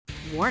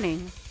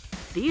Warning,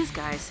 these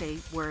guys say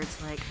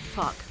words like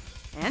fuck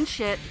and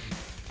shit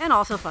and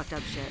also fucked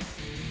up shit.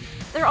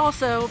 They're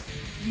also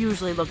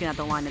usually looking at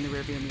the line in the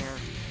rearview mirror.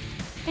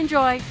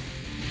 Enjoy!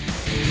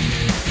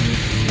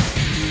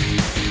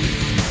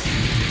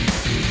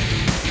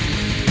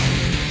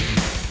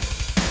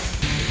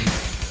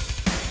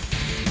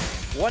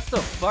 What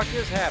the fuck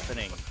is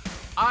happening?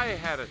 I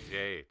had a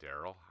day,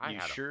 Daryl. You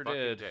had sure a fucking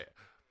did. Day.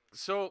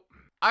 So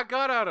I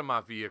got out of my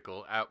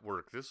vehicle at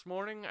work this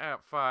morning at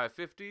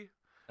 5:50,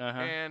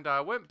 and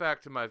I went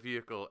back to my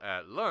vehicle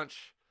at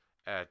lunch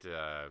at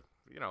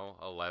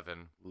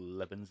 11.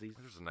 11sies.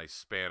 There's a nice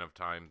span of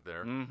time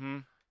there. Mm-hmm.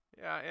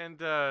 Yeah, and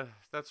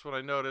that's when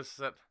I noticed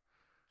that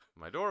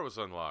my door was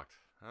unlocked.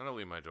 I don't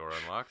leave my door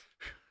unlocked.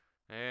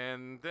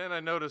 And then I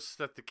noticed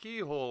that the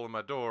keyhole in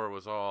my door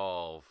was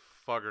all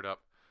fuggered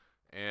up.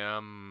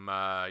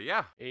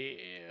 Yeah.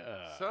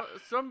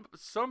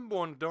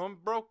 Someone done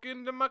broke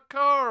into my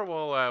car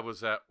while I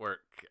was at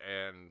work,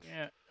 and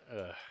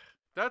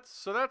that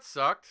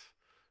sucked.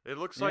 It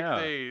looks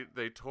like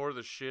they tore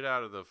the shit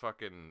out of the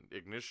fucking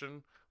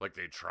ignition, like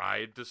they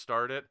tried to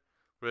start it,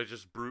 but they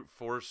just brute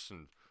force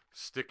and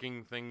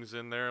sticking things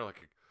in there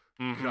like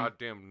a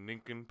goddamn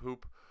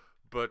nincompoop.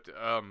 But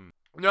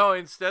no,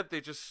 instead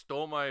they just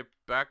stole my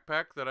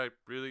backpack that I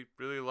really,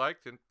 really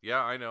liked, and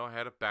yeah, I know I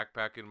had a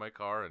backpack in my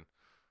car, and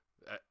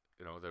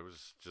there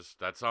was just,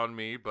 that's on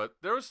me, but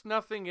there was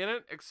nothing in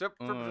it except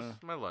for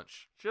just my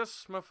lunch.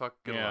 Just my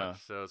fucking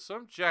lunch. So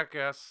some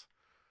jackass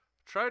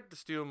tried to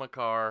steal my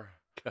car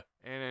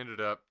and ended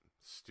up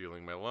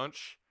stealing my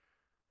lunch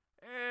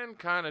and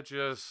kind of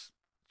just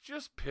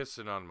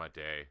pissing on my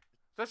day.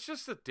 That's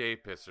just a day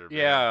pisser, man.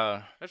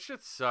 Yeah. That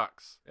shit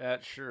sucks.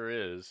 That sure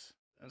is.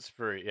 That's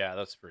pretty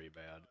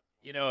bad.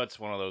 You know, it's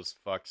one of those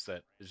fucks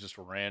that is just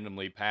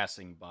randomly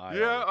passing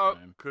by all the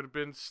time. Could have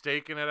been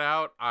staking it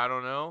out. I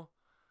don't know.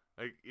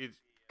 Like it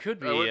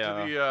could be. I went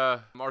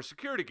to our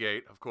security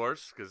gate, of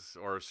course,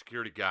 or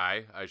security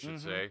guy, I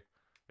should say,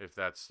 if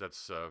that's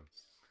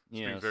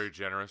being very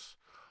generous.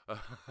 Yes.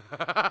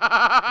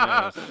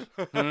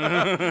 And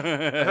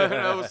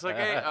I was like,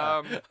 hey,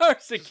 our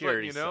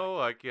security,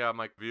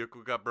 my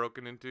vehicle got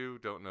broken into.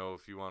 Don't know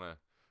if you want to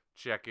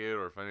check it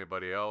or if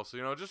anybody else,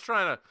 just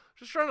trying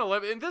to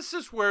let. And this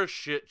is where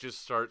shit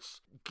just starts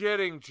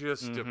getting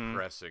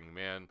depressing,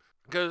 man.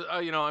 Because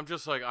I'm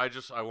just like, I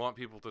want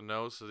people to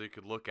know so they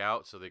could look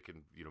out, so they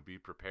can be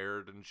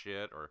prepared and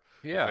shit. Or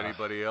if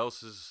anybody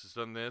else has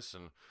done this,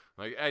 and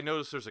like I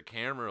noticed there's a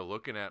camera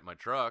looking at my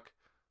truck,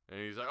 and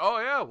he's like, oh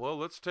yeah, well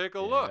let's take a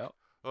look.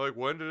 Like,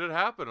 when did it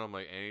happen? I'm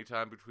like,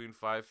 anytime between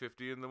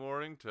 5:50 in the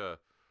morning to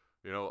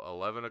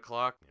 11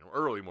 o'clock,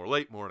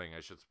 late morning, I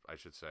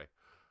should say.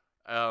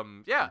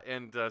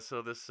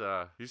 So this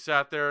he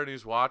sat there and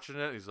he's watching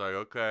it. And he's like,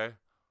 okay.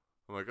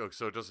 I'm like, oh,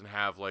 so it doesn't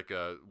have like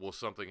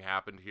something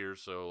happened here,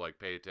 so like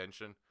pay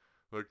attention.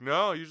 I'm like,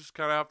 no, you just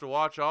kind of have to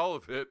watch all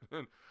of it.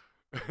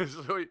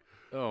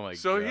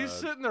 So he's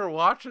sitting there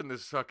watching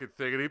this fucking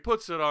thing, and he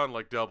puts it on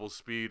like double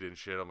speed and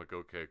shit. I'm like,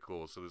 okay,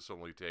 cool. So this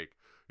only take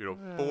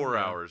 4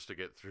 hours to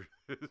get through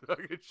this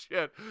fucking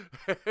shit.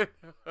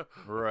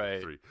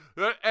 Right. 3.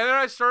 And then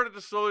I started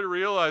to slowly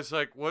realize,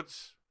 like,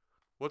 what's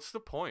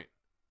the point?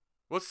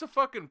 What's the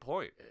fucking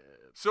point?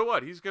 So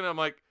what? I'm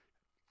like,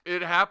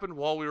 it happened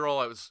while we were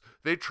all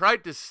they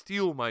tried to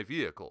steal my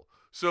vehicle.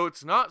 So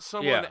it's not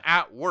someone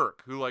at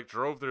work who like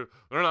drove they're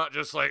not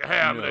just like, hey,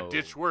 I'm going to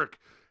ditch work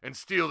and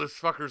steal this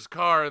fucker's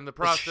car in the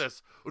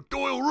process.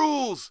 Doyle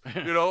rules!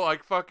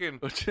 Like fucking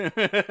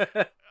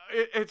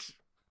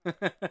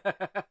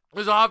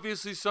there's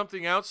obviously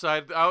something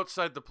outside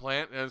the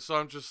plant, and so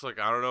I'm just like,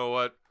 I don't know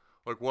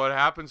what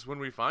happens when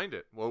we find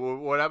it.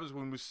 What happens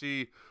when we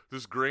see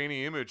this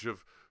grainy image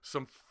of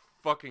some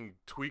fucking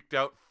tweaked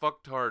out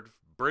fucktard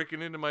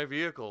breaking into my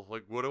vehicle?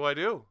 Like, what do I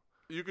do?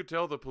 You could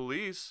tell the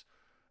police,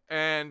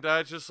 and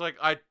just like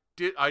I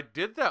did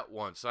that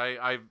once.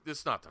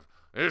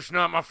 It's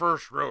not my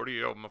first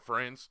rodeo, my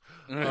friends.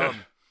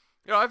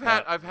 I've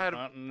had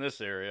not in this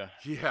area.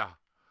 Yeah.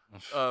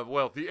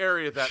 The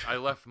area that I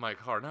left my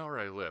car, not where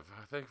I live.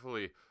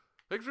 Thankfully,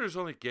 there's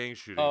only gang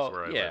shootings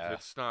where I live.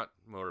 It's not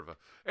more of a.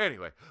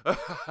 Anyway. Did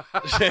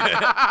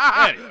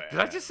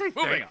I just say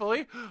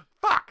thankfully?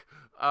 Fuck.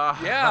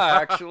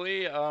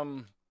 Actually,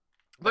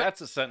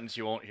 that's a sentence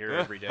you won't hear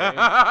every day. Well,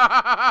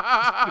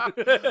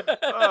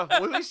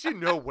 at least you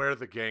know where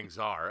the gangs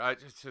are.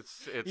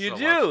 You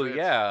do,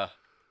 yeah.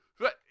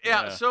 But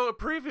so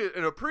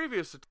in a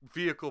previous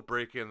vehicle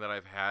break-in that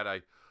I've had,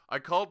 I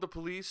called the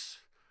police,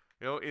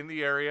 in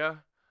the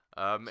area,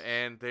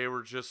 and they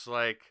were just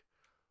like,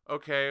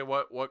 okay,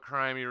 what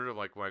crime you were,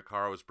 like, my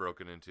car was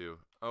broken into.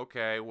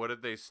 Okay, what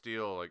did they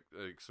steal? Like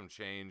some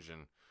change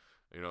and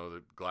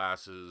the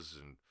glasses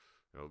and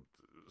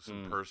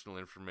some personal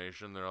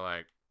information. They're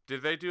like,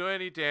 did they do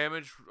any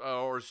damage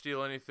or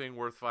steal anything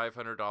worth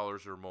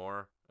 $500 or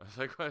more? I was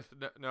like,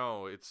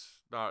 no,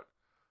 it's not.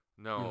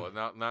 No,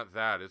 not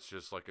that. It's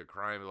just like a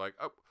crime. Like,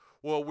 oh,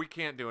 well, we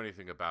can't do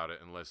anything about it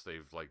unless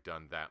they've like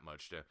done that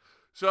much damage.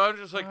 So I'm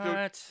just like,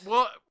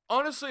 well,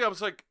 honestly, I was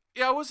like,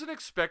 Yeah, I wasn't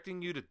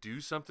expecting you to do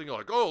something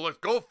like, oh, let's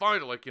go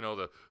find it. Like,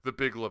 the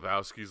Big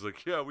Lebowski's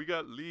like, yeah, we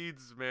got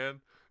leads,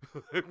 man.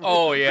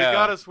 Oh, yeah. They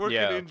got us working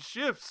in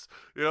shifts.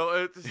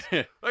 It's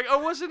like, I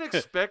wasn't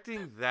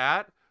expecting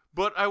that,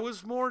 but I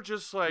was more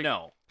just like,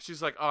 no.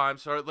 She's like, oh, I'm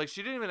sorry. Like,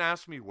 she didn't even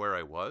ask me where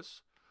I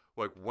was,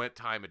 like, what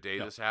time of day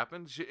this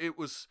happened.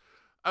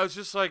 I was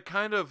just like,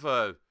 kind of,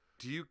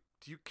 do you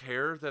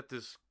care that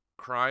this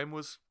crime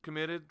was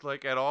committed,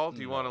 like, at all? Do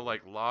you want to,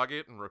 like, log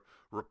it and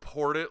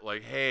report it?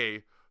 Like,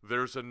 hey,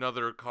 there's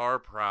another car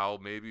prowl.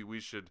 Maybe we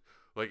should,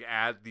 like,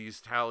 add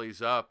these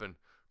tallies up and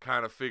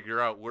kind of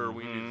figure out where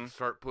we need to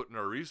start putting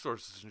our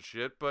resources and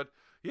shit. But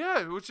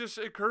yeah, it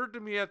occurred to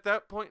me at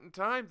that point in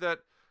time that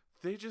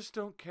they just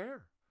don't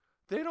care.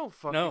 They don't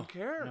fucking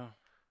care. No.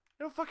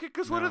 They don't fucking,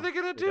 because what are they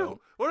gonna do?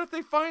 What if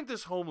they find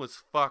this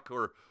homeless fuck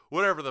or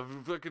whatever, the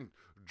fucking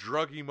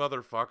druggy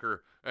motherfucker,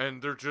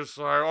 and they're just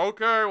like,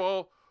 okay,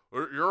 well,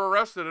 you're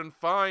arrested and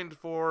fined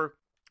for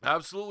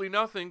absolutely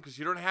nothing because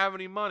you don't have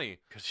any money.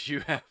 Because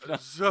you have nothing.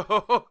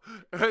 So,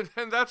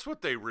 and that's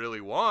what they really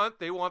want.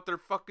 They want their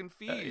fucking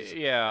fees.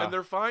 And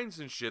their fines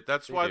and shit.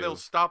 That's why they'll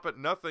stop at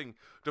nothing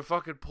to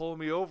fucking pull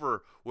me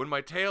over when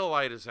my tail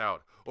light is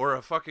out. Or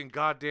a fucking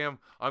goddamn,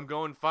 I'm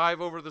going 5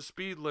 over the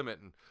speed limit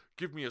and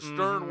give me a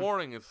stern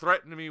warning and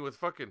threaten me with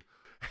fucking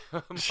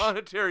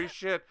monetary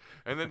shit.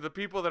 And then the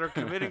people that are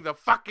committing the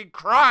fucking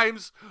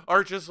crimes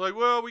are just like,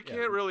 well, we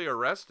can't really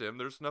arrest him.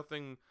 There's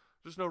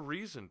no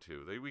reason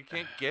to. We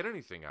can't get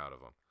anything out of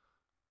them.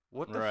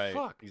 What the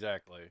fuck?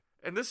 Exactly.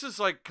 And this is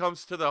like,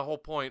 comes to the whole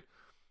point.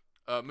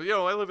 I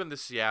live in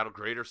the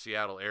greater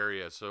Seattle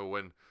area. So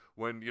when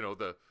when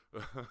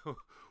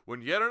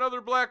yet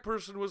another black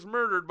person was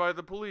murdered by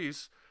the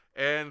police,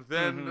 and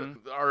then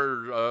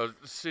our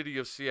city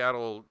of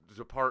Seattle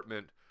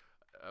department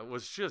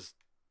was just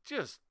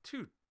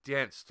too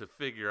dense to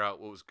figure out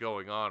what was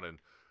going on and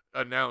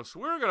announced,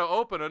 we're going to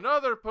open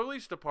another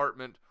police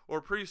department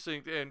or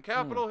precinct in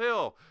Capitol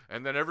Hill.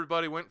 And then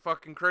everybody went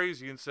fucking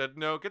crazy and said,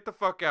 no, get the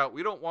fuck out.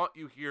 We don't want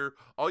you here.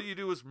 All you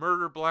do is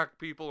murder black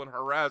people and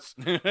harass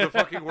the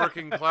fucking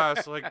working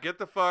class. Like, get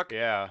the fuck.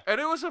 Yeah. And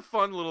it was a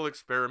fun little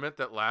experiment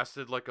that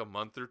lasted like a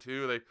month or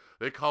two.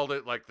 They called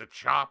it like the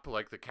CHOP,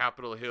 like the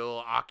Capitol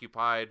Hill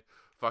occupied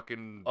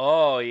fucking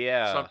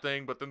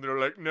something. But then they're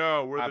like,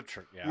 no, we're the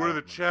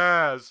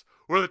Chaz.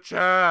 We're the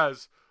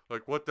Chaz.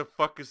 Like, what the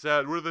fuck is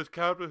that? We're the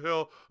Capitol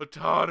Hill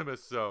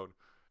Autonomous Zone.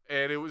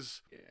 And it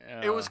was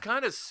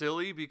kind of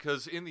silly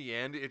because in the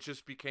end, it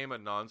just became a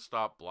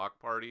nonstop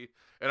block party.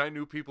 And I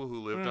knew people who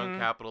lived on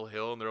Capitol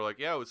Hill, and they're like,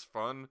 yeah, it was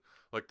fun,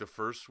 like the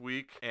first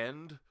week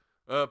end.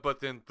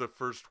 But then the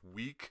first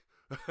week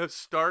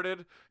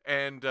started,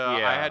 and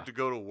I had to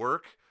go to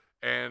work,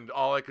 and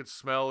all I could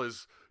smell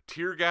is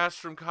tear gas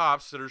from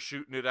cops that are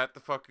shooting it at the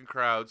fucking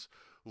crowds,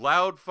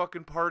 loud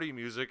fucking party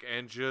music,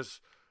 and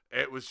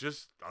it was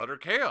just utter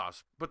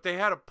chaos. But they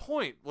had a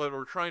point. What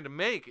we're trying to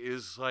make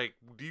is like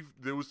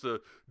there was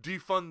the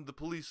defund the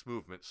police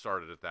movement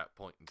started at that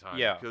point in time.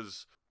 Yeah.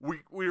 Because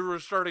we were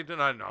starting to.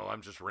 I know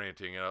I'm just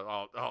ranting. And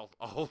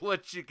I'll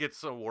let you get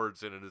some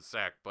words in a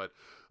sec. But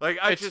like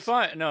it's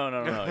fine. No.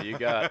 You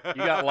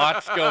got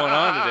lots going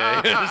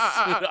on today.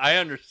 I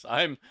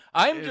understand.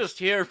 I'm just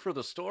here for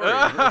the story.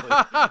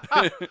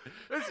 Really.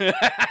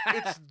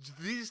 It's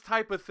these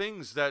type of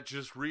things that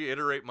just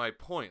reiterate my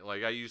point.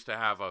 Like I used to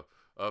have a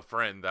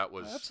friend that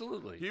was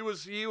absolutely. He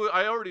was.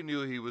 I already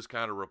knew he was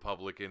kind of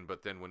Republican,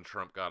 but then when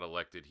Trump got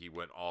elected, he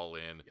went all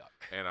in,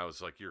 and I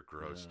was like, "You're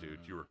gross, dude.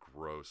 You were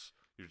gross.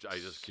 I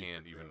just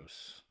can't even.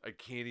 I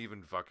can't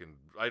even fucking.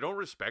 I don't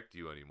respect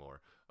you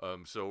anymore.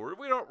 So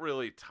we don't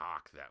really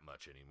talk that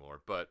much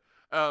anymore. But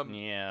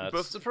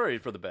it's very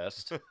for the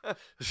best.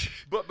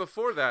 But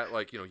before that,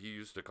 like he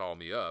used to call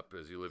me up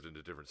as he lived in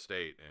a different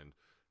state,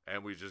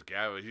 and we just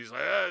gathered. He's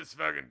like, it's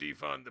fucking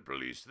defund the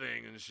police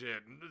thing and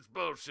shit. And it's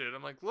bullshit.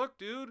 I'm like, look,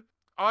 dude,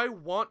 I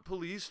want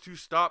police to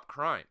stop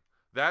crime.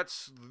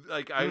 That's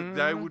like,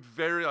 I would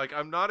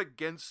I'm not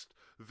against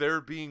there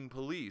being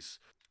police.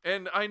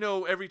 And I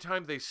know every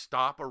time they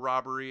stop a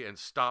robbery and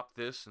stop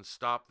this and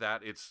stop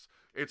that, it's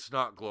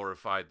not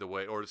glorified the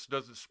way, or it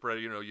doesn't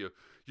spread, you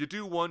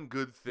do one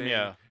good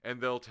thing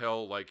and they'll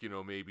tell like,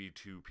 maybe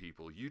 2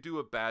 people. You do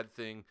a bad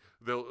thing,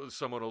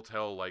 someone will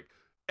tell like,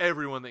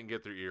 everyone that can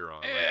get their ear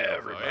on.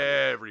 Like,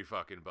 every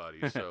fucking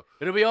buddy. So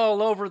it'll be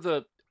all over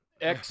the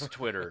X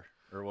Twitter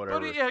or whatever.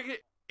 But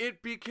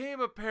it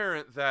became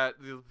apparent that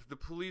the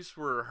police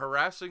were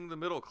harassing the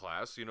middle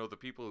class, the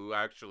people who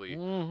actually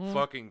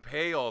fucking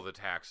pay all the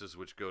taxes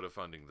which go to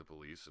funding the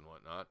police and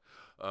whatnot.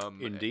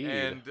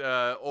 Indeed.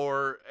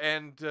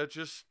 And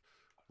just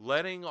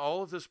letting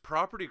all of this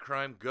property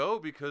crime go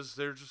because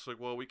they're just like,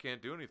 well, we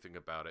can't do anything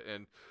about it.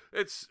 And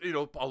it's,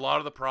 a lot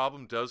of the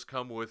problem does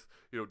come with,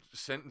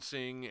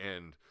 sentencing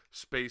and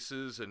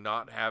spaces and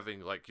not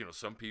having like,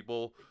 some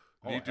people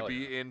need to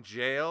be in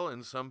jail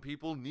and some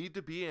people need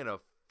to be in a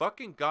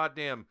fucking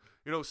goddamn,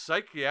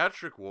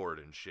 psychiatric ward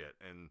and shit.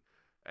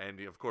 And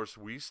of course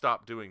we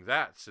stopped doing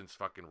that since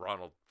fucking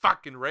Ronald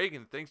fucking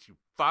Reagan thinks, you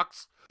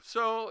fucks.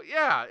 So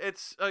yeah,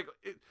 it's like,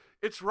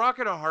 it's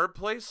rocking a hard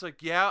place.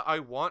 Like, yeah, I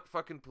want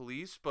fucking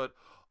police, but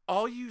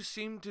all you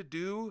seem to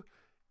do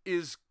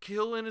is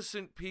kill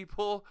innocent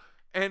people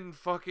and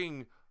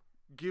fucking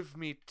give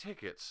me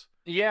tickets.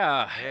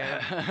 Yeah.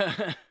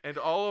 And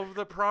all of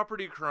the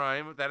property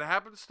crime that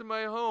happens to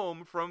my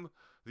home from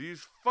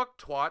these fuck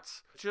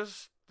twats,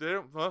 just, I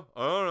don't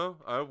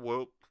know.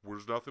 Well,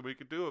 there's nothing we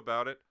can do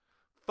about it.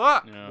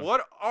 Fuck. Yeah.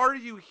 What are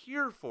you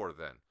here for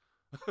then?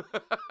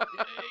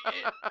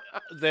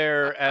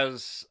 There,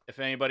 as if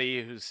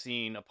anybody who's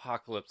seen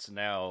Apocalypse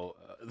Now,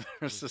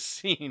 there's a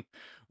scene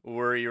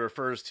where he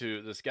refers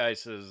to, this guy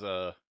says,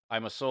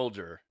 I'm a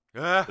soldier.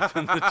 But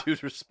then the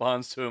dude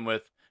responds to him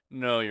with,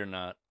 no, you're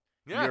not.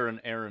 Yeah. You're an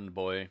errand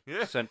boy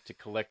sent to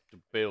collect a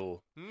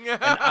bill. And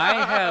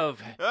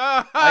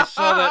I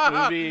saw that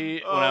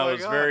movie when I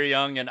was very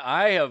young, and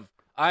I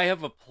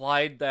have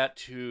applied that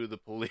to the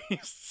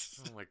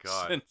police. Oh my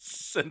God.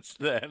 Since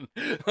then.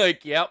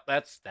 Like, yep,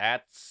 that's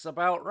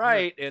about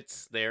right.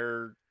 It's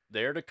they're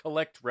there to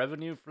collect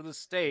revenue for the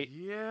state.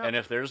 Yeah. And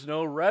if there's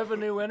no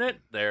revenue in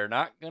it, they're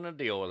not going to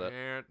deal with it.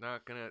 They're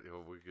not going to.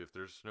 If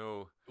there's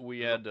no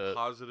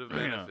positive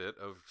benefit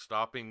of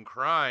stopping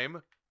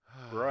crime.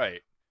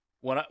 Right.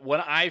 When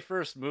I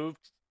first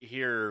moved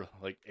here,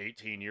 like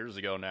 18 years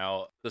ago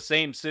now, the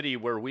same city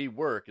where we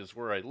work is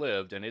where I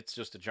lived, and it's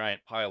just a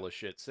giant pile of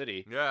shit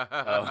city. Yeah.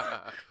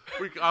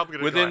 I'm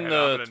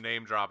gonna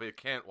name drop it.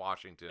 Kent,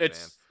 Washington.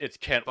 It's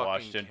Kent,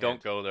 Washington. Kent.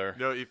 Don't go there.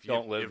 No, if you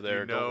don't live there.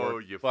 You know, don't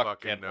work. You Fuck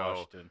fucking Kent, know.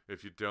 Washington.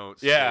 If you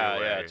don't,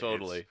 yeah,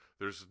 totally.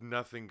 There's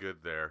nothing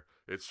good there.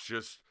 It's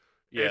just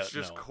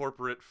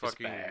corporate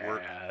fucking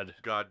work,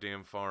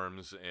 goddamn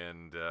farms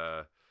and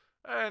crime.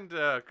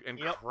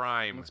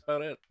 That's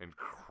about it. And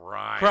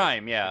crime.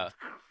 Crime, yeah.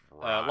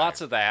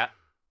 Lots of that.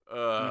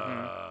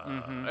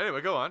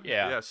 Anyway, go on.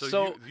 Yeah.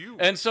 So you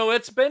and so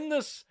it's been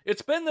this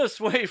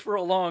way for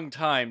a long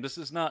time. This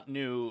is not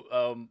new.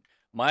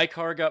 My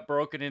car got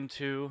broken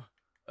into.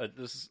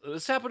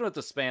 This happened with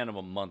the span of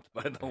a month,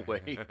 by the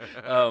way.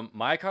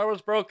 My car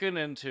was broken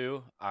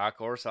into. Of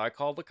course, I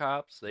called the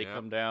cops. They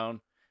come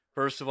down.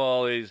 First of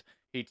all, he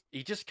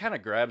just kind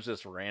of grabs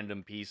this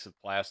random piece of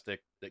plastic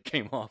that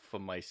came off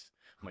of my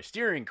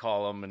steering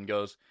column and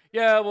goes,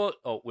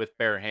 with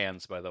bare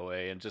hands, by the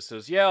way, and just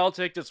says, I'll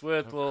take this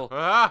with. We'll,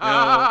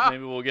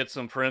 maybe we'll get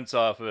some prints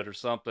off of it or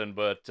something,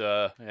 but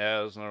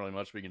there's not really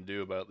much we can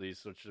do about these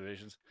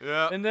situations.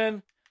 Yeah. And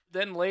then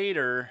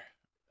later,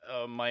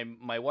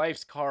 my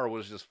wife's car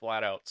was just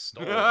flat out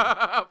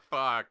stolen.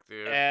 Fuck,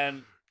 dude.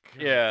 And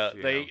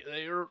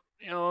they were.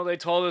 They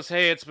told us,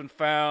 hey, it's been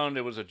found.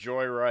 It was a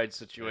joyride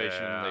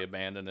situation. Yeah. They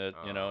abandoned it.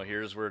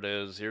 Here's where it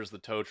is. Here's the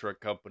tow truck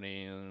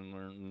company,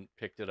 and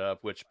picked it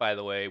up, which, by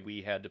the way,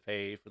 we had to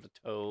pay for the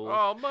tow.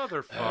 Oh,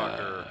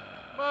 motherfucker.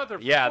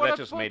 Yeah, that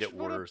just made it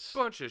worse.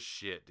 What a bunch of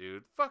shit,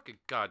 dude. Fucking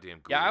goddamn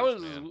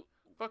ghouls, man.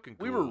 Fucking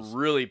ghouls. We were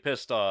really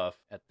pissed off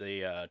at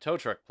the tow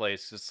truck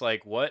place. It's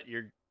like, what?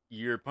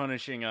 You're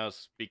punishing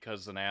us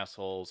because an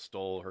asshole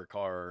stole her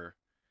car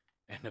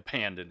and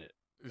abandoned it.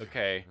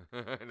 Okay,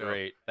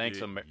 great. Thanks,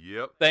 Thanks,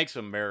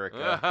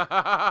 America.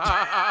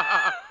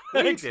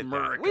 Thanks,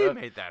 America. We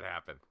made that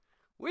happen.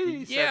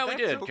 We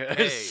did.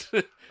 Okay.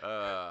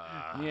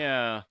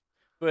 Yeah,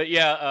 but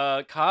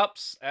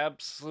cops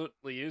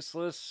absolutely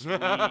useless. We got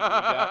the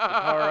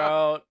car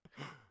out.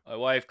 My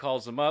wife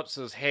calls them up,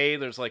 says, "Hey,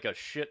 there's like a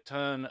shit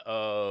ton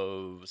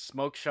of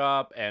smoke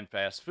shop and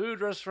fast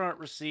food restaurant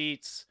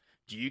receipts.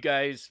 Do you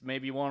guys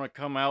maybe want to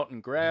come out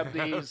and grab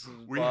these?"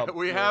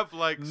 we have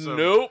like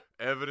some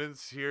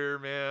evidence here,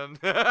 man.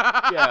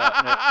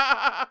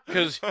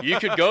 Because you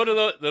could go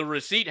to the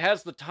receipt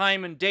has the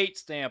time and date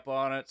stamp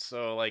on it,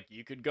 so like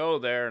you could go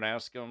there and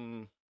ask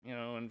them,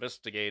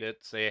 investigate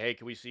it. Say, hey,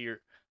 can we see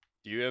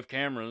do you have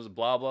cameras?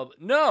 Blah blah.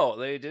 No,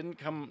 they didn't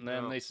come.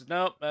 Then they said,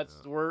 nope,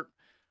 we're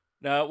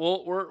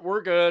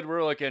good.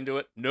 We'll look into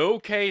it. No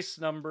case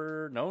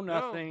number, no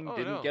nothing.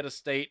 Didn't get a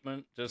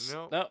statement. Just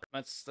no.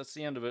 That's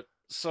the end of it.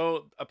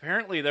 So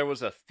apparently there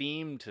was a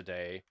theme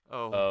today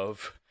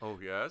of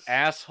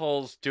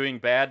assholes doing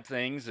bad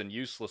things and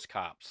useless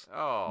cops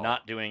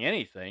not doing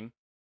anything.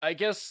 I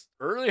guess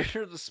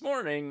earlier this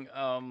morning,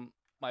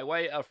 my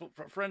wife, a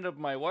friend of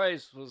my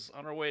wife's, was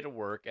on her way to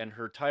work and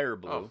her tire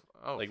blew.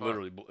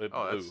 Literally, it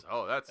blew.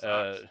 That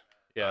sucks.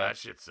 That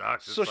shit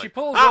sucks. So she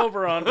pulls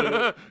over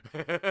onto.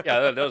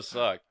 That does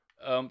suck.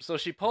 So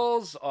she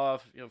pulls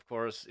off, of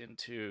course,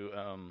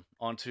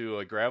 onto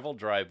a gravel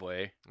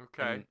driveway.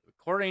 Okay. And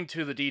according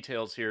to the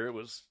details here, it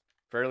was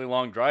a fairly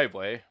long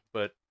driveway,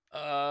 but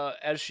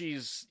as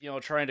she's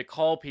trying to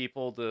call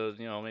people to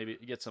maybe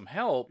get some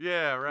help,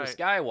 this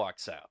guy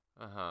walks out.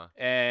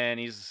 And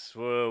he's,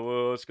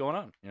 what's going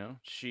on?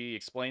 She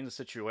explained the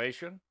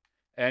situation,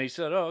 and he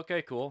said, "Oh,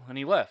 okay, cool," and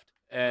he left.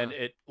 And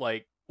it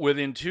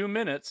within 2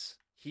 minutes,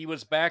 he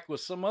was back with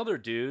some other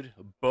dude,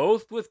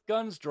 both with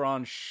guns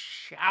drawn,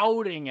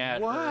 shouting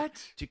at her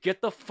to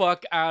get the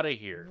fuck out of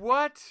here.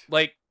 What?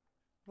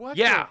 What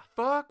the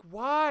fuck?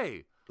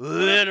 Why?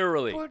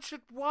 Literally.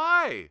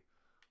 Why?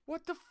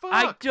 What the fuck?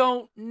 I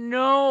don't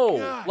know.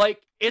 God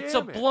like, it's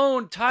a damn it.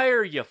 blown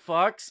tire, you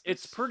fucks.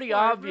 It's pretty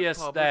obvious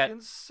that...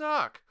 Republicans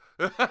suck.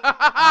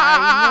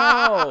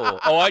 I know.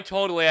 Oh, I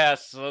totally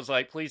asked. So I was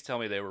like, please tell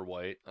me they were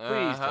white.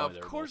 Please tell me they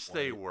were Of course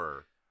they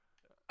were.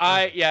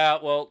 Yeah,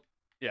 well,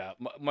 yeah.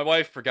 My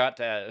wife forgot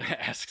to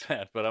ask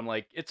that, but I'm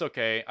like, it's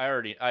okay. I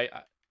already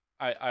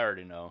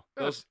know.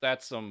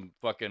 That's some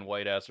fucking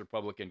white ass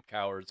Republican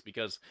cowards,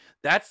 because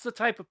that's the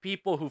type of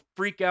people who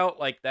freak out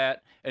like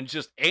that and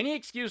just any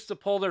excuse to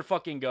pull their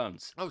fucking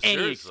guns. Oh, any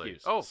seriously?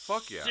 excuse. Oh,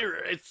 fuck yeah.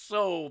 It's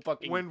so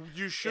fucking... When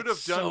you should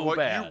have done so what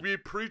bad. you be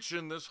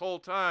preaching this whole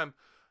time.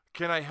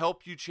 Can I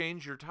help you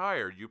change your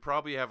tire? You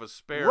probably have a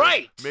spare.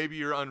 Right. Maybe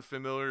you're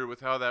unfamiliar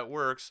with how that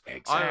works.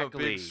 Exactly. I'm a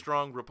big,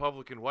 strong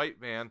Republican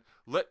white man.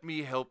 Let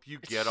me help you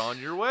get on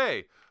your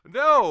way.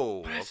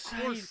 No, of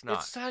course not.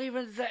 It's not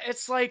even that.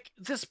 It's like,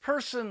 this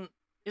person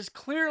is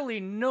clearly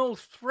no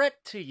threat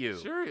to you.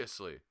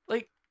 Seriously.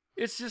 Like,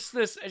 it's just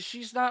this.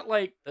 She's not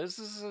like, this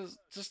is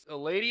just a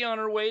lady on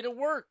her way to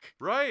work.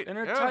 Right.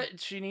 And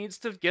she needs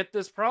to get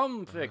this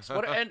problem fixed.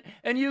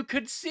 And you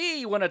could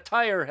see when a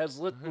tire has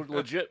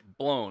legit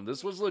blown.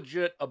 This was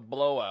legit a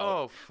blowout.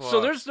 Oh, fuck.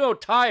 So there's no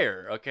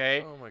tire,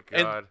 okay? Oh, my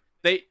God.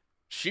 And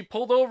she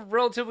pulled over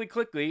relatively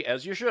quickly,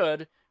 as you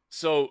should.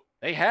 So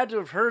they had to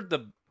have heard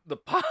the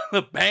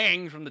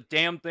bang from the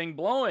damn thing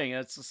blowing.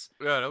 It's just,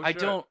 no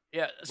shit. Well,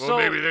 so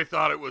maybe they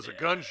thought it was a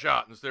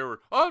gunshot and they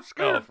were, I'm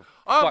scared.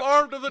 Oh, I'm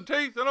armed to the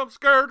teeth and I'm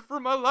scared for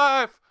my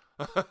life.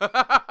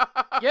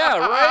 Yeah,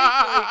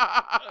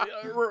 right?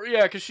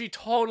 Yeah, because she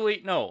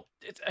totally... No.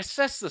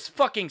 Assess this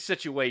fucking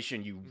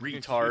situation, you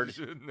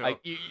retard. No.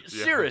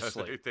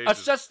 Seriously. They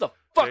assess the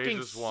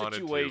fucking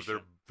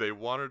situation. They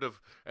wanted to...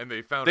 And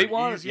they found it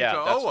easy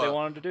to... that's what they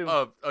wanted to do.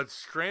 A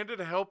stranded,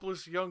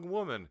 helpless young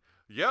woman.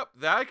 Yep,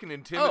 I can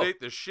intimidate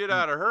the shit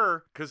out of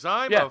her because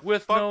I'm a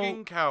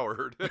fucking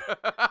coward.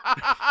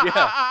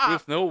 Yeah,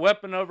 with no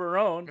weapon of her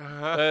own.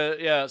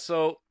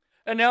 So...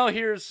 And now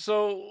here's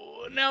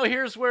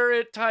where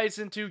it ties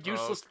into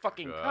useless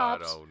fucking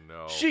cops. Oh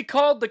no! She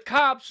called the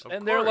cops, of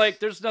and course. they're like,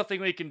 "There's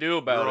nothing we can do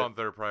about it." You're on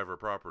their private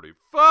property.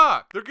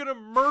 Fuck! They're gonna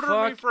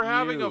murder me for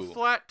having you. a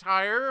flat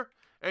tire,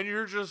 and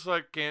you're just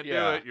like, can't do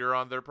it. You're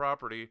on their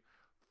property.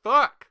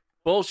 Fuck!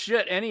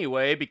 Bullshit.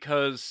 Anyway,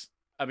 because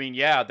I mean,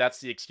 yeah, that's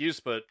the excuse,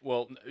 but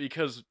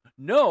because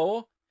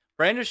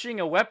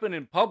brandishing a weapon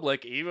in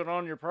public, even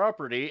on your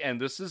property,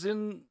 and this is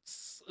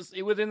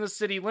within the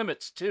city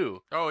limits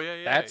too. Oh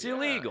yeah. That's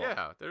illegal.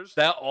 Yeah,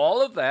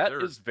 all of that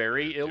is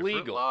very illegal.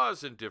 Different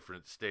laws in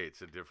different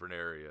states and different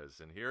areas,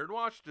 and here in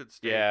Washington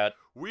State,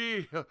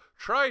 we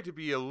try to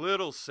be a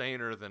little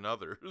saner than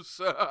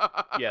others.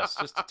 Yes,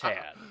 just a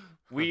tad.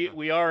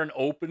 We are an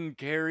open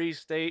carry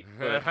state,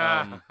 but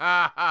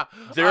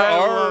there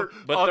are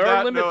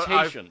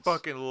limitations. I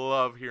fucking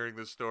love hearing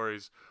the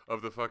stories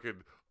of the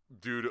fucking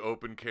dude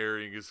open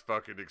carrying his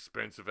fucking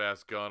expensive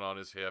ass gun on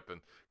his hip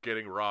and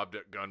getting robbed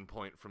at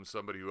gunpoint from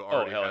somebody who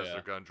already has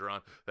their gun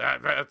drawn.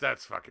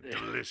 That's fucking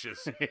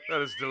delicious.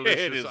 That is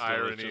delicious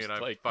irony, delicious.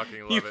 And I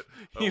fucking love it.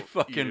 You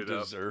fucking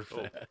deserve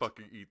that. I'll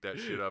fucking eat that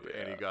shit up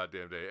any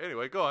goddamn day.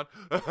 Anyway, go on.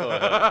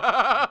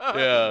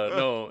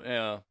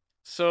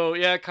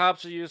 So,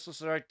 cops are useless.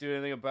 They don't do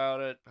anything about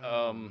it.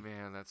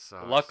 Man, that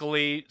sucks.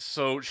 Luckily,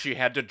 so she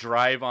had to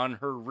drive on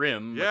her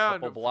rim a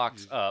couple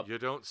blocks up. You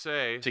don't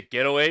say. To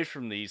get away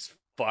from these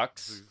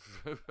fucks.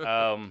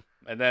 And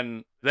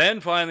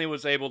then finally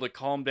was able to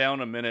calm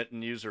down a minute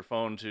and use her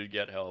phone to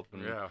get help.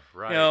 And,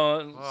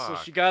 so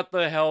she got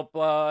the help,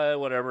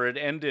 whatever. It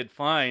ended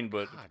fine,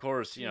 but of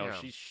course,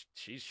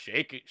 she's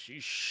shaking.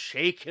 She's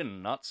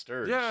shaken, not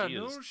stirred. Yeah, she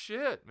is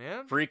shit,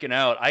 man. Freaking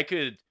out. I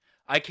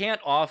can't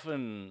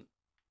often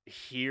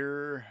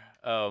hear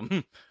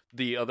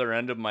the other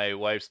end of my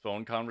wife's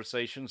phone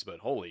conversations, but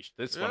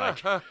this one,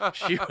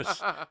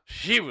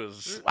 she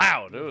was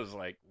loud. It was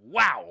like,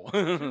 wow.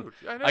 Dude,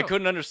 I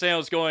couldn't understand what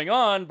was going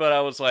on, but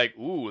I was like,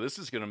 ooh, this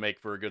is going to make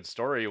for a good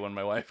story when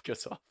my wife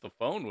gets off the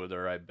phone with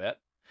her, I bet.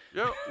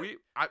 Yeah,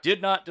 I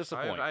did not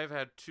disappoint. I've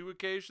had 2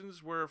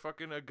 occasions where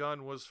a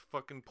gun was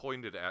fucking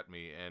pointed at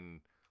me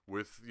and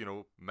with,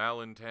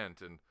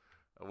 malintent and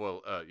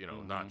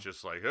not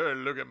just like, hey,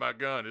 look at my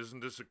gun.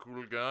 Isn't this a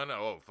cool gun?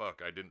 Oh,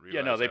 fuck, I didn't realize.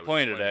 Yeah, no, they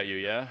pointed at you,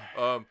 yeah?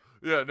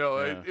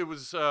 It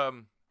was,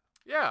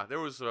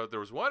 there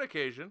was one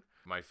occasion.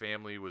 My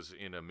family was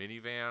in a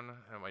minivan,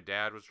 and my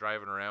dad was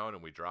driving around,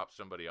 and we dropped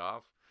somebody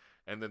off,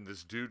 and then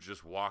this dude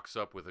just walks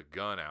up with a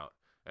gun out,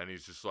 and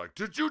he's just like,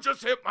 did you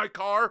just hit my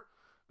car?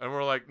 And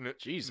we're like,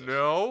 Jesus.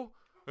 No.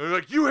 And they're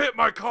like, you hit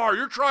my car.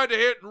 You're trying to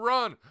hit and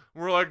run.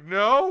 And we're like,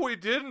 no, we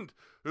didn't.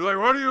 They're like,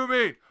 what do you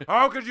mean?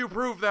 How could you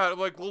prove that? I'm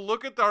like, well,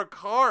 look at our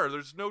car.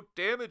 There's no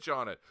damage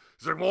on it.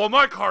 He's like, well,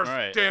 my car's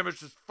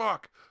damaged as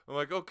fuck. I'm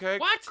like, okay,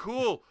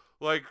 cool.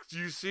 Like, do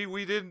you see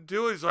we didn't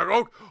do it? He's like,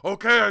 oh,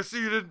 okay, I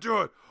see you didn't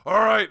do it. All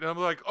right. And I'm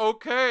like,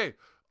 okay.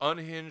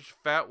 Unhinged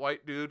fat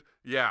white dude.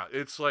 Yeah,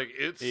 it's like,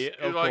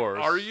 of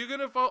course. Are you going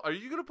to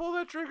pull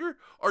that trigger?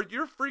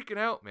 You're freaking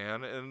out,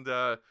 man. And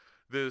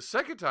the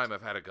second time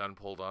I've had a gun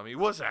pulled on me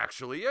was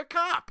actually a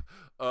cop.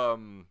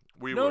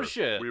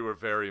 shit. We were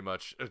very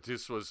much.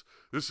 This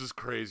is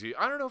crazy.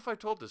 I don't know if I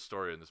told this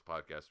story in this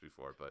podcast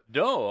before, but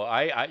no,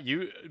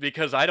 you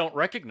because I don't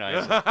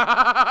recognize it.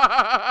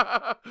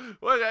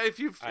 Well, if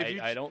you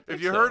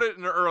heard it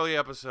in an early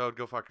episode,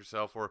 go fuck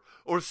yourself,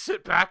 or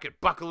sit back and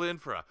buckle in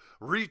for a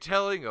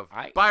retelling of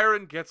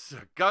Byron gets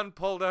a gun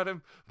pulled at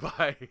him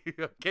by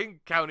a King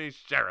County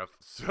sheriff.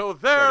 So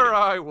there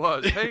I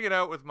was hanging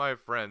out with my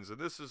friends, and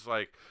this is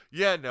like,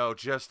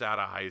 just out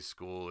of high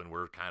school, and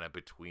we're kind of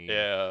between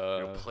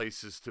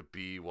places to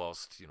be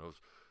whilst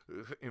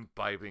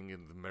imbibing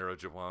in the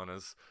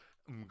marijuanas.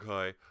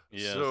 Okay.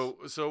 Yes.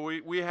 So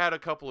we had a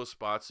couple of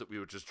spots that we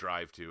would just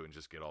drive to and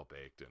just get all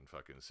baked and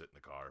fucking sit in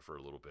the car for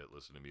a little bit,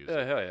 listen to music,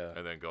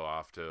 and then go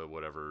off to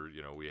whatever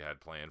we had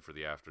planned for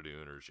the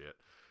afternoon or shit.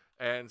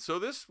 And so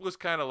this was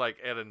kind of like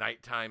at a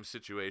nighttime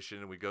situation,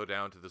 and we go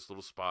down to this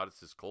little spot. It's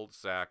this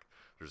cul-de-sac.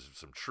 There's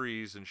some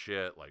trees and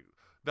shit, like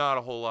not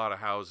a whole lot of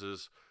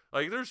houses.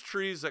 Like there's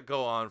trees that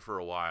go on for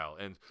a while,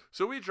 and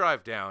so we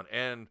drive down,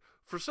 and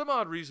for some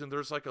odd reason,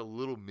 there's like a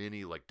little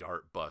mini like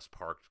dart bus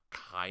parked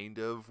kind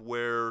of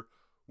where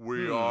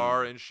we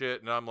are and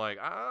shit. And I'm like,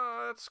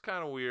 that's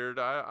kind of weird.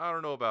 I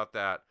don't know about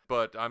that,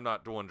 but I'm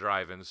not the one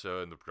driving.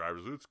 So, and the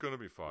driver's, it's going to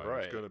be fine.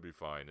 Right. It's going to be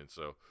fine. And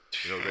so,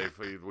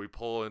 we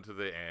pull into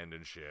the end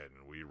and shit,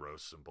 and we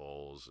roast some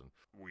bowls, and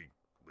we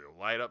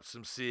light up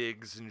some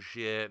cigs and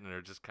shit, and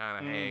they're just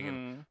kind of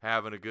hanging,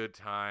 having a good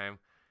time.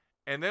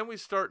 And then we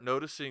start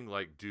noticing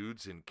like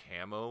dudes in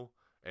camo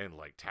and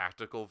like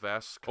tactical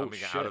vests coming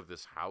out of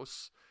this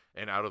house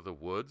and out of the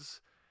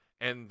woods.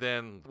 And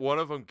then one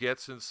of them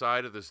gets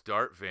inside of this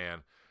dart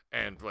van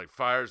and like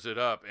fires it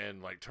up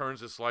and like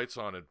turns its lights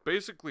on and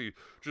basically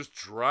just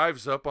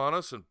drives up on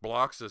us and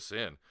blocks us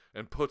in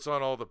and puts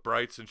on all the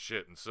brights and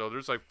shit. And so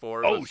there's like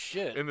four of us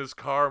in this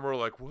car, and we're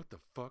like, what the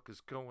fuck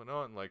is going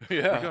on? Like,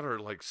 we got our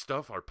like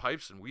stuff, our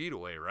pipes and weed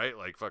away, right?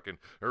 Like fucking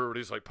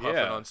everybody's like puffing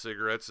on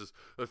cigarettes as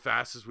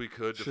fast as we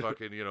could to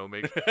fucking,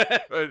 make...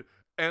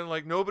 And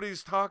like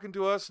nobody's talking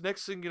to us.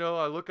 Next thing you know,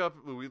 I look up.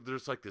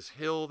 There's like this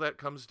hill that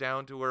comes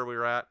down to where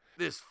we're at.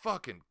 This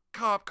fucking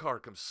cop car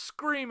comes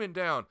screaming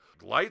down.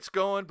 Lights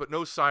going, but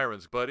no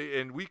sirens.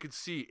 And we could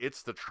see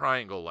it's the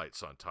triangle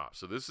lights on top.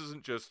 So this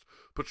isn't just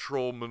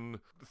patrolman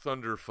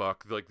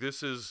thunderfuck. Like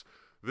this is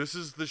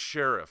the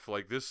sheriff.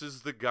 Like this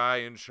is the guy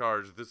in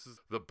charge. This is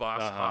the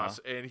boss hoss,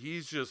 and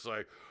he's just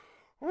like,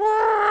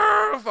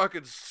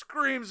 fucking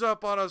screams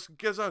up on us and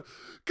gets up,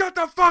 get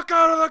the fuck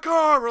out of the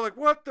car. We're like,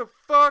 what the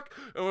fuck?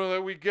 And we're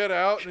like, we get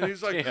out, and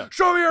he's like,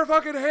 show me your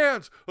fucking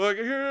hands. We're like,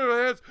 here are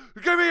your hands,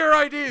 give me your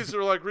IDs.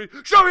 We're like,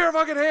 show me your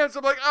fucking hands.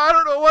 I'm like, I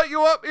don't know what you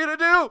want me to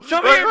do.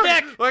 Show me your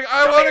dick. Like,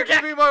 I want to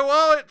give you my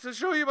wallet to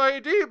show you my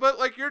ID, but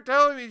like, you're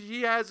telling me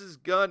he has his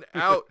gun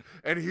out,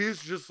 and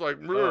he's just like,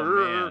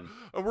 man.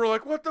 And we're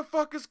like, what the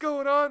fuck is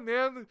going on,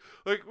 man?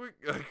 Like,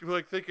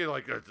 we thinking,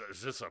 like,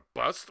 is this a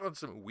bust on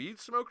some weed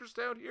smokers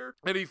down here?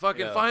 And he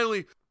fucking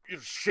finally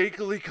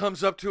shakily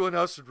comes up to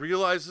us and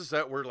realizes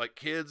that we're like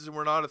kids and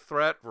we're not a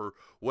threat for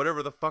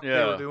whatever the fuck they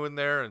were doing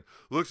there, and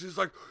looks, he's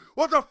like,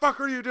 what the fuck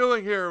are you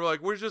doing here?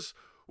 Like, we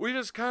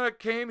just kind of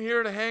came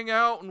here to hang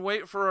out and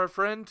wait for our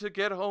friend to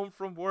get home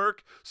from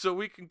work so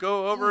we can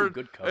go over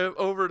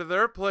over to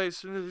their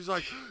place. And he's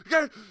like,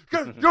 you're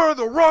in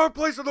the wrong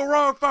place at the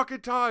wrong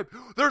fucking time.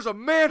 There's a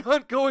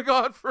manhunt going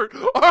on for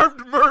an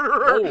armed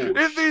murderer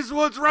in these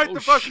woods right the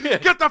fuck.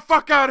 Shit. Get the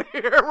fuck out of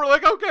here. We're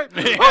like, okay.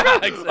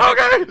 Okay.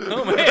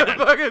 Oh,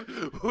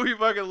 man. We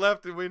fucking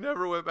left and we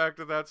never went back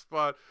to that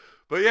spot.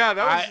 But yeah,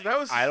 that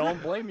was. I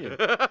don't blame you.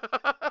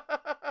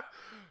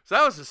 So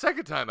that was the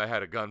second time I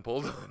had a gun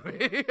pulled on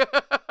me.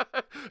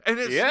 And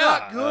it's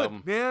not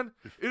good, man.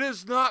 It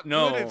is not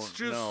good. It's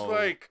just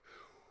like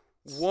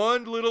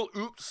one little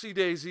oopsie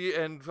daisy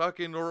and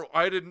fucking, or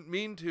I didn't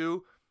mean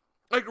to.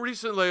 Like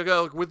recently,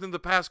 like within the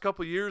past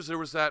couple of years, there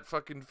was that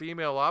fucking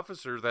female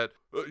officer that,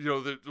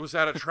 that was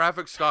at a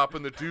traffic stop,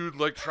 and the dude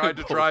like tried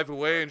to drive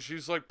away, and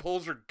she's like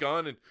pulls her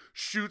gun and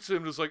shoots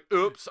him. Just like,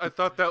 oops, I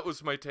thought that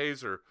was my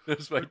taser.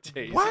 That's my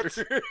taser. What?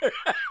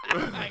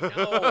 I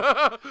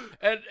know.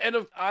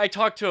 And I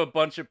talked to a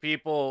bunch of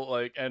people,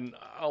 like, and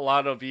a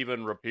lot of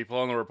even people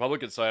on the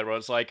Republican side, where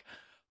it's like,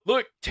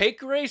 look,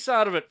 take race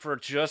out of it for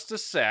just a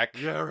sec.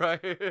 Yeah,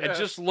 right. Yeah. And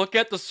just look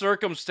at the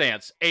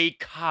circumstance. A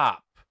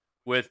cop.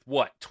 With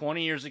what,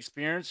 20 years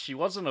experience? She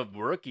wasn't a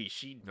rookie.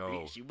 She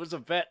was a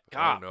vet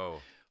cop. Oh, no.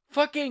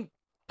 Fucking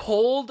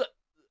pulled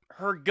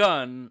her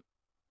gun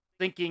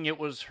thinking it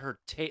was her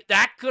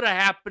that could have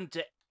happened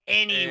to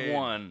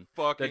anyone.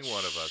 Fucking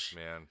one of us,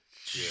 man.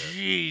 Shit.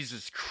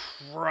 Jesus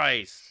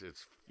Christ.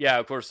 Yeah,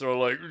 of course they're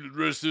like,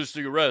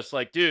 resisting arrest.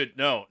 Like, dude,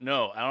 no,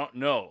 I don't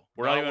know.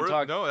 We're not even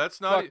talking. No, that's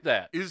not. Fuck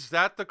that. Is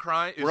that the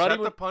crime? Is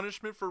that the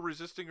punishment for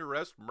resisting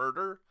arrest?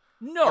 Murder?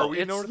 No, Are we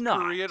it's North not.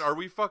 Korean? Are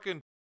we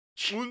fucking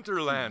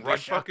Unterland,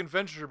 like fucking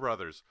Venture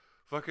Brothers,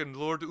 fucking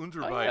Lord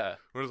Unterbite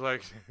was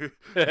like,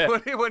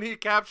 when he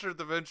captured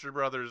the Venture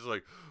Brothers,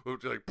 like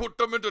put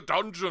them into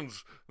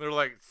dungeons. They're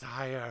like,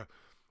 sire,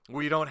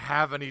 we don't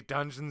have any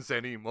dungeons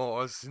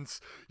anymore since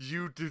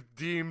you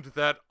deemed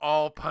that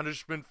all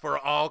punishment for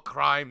all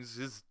crimes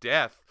is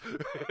death.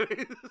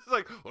 It's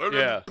like, well,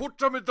 then put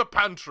them in the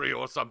pantry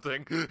or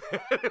something.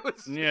 It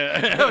was,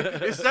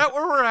 is that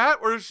where we're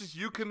at? Where it's just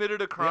you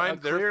committed a crime,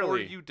 therefore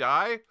you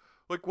die?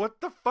 Like,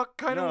 what the fuck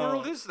kind of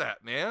world is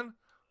that, man?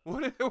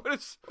 What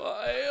is?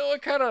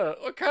 What kind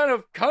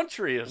of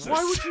country is this?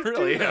 Why would you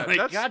really? do that?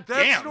 Like,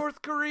 that's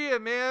North Korea,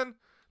 man.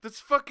 That's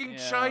fucking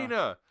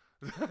China.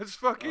 That's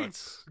fucking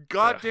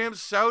goddamn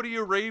Saudi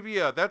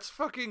Arabia. That's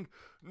fucking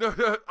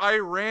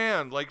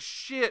Iran. Like,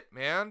 shit,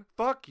 man.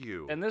 Fuck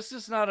you. And this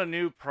is not a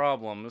new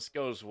problem. This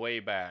goes way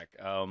back.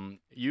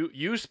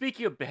 You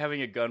speaking of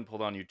having a gun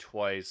pulled on you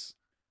twice,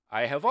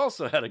 I have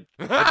also had a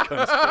gun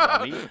pulled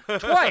on me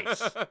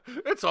twice.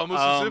 It's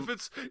almost as if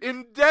it's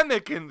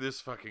endemic in this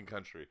fucking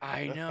country.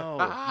 I know.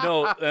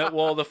 No,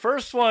 well,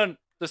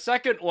 the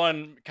second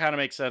one kind of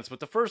makes sense, but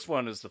the first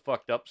one is the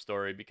fucked up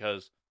story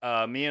because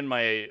me and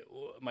my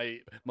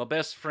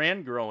best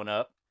friend growing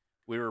up,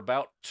 we were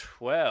about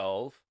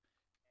 12,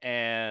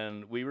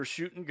 and we were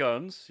shooting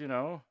guns,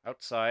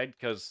 outside,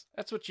 because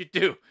that's what you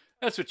do.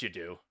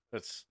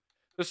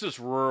 This is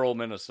rural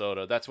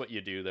Minnesota. That's what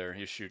you do there.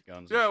 You shoot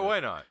guns. Yeah, why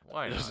not?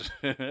 Why not?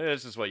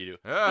 This is what you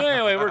do.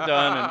 Anyway, we're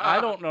done, and I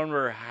don't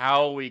remember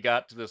how we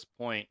got to this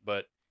point,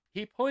 but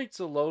he points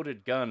a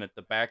loaded gun at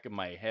the back of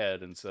my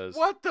head and says,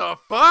 "What the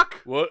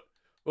fuck? What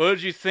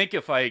would you think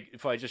if I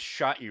just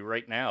shot you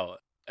right now?"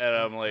 And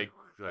I'm like,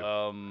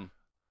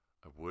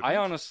 I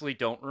honestly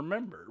don't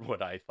remember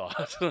what I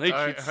thought.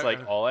 It's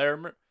like all I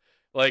remember.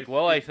 Like,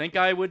 I think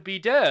I would be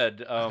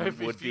dead.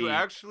 If you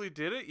actually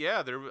did it,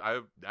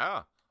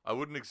 I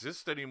wouldn't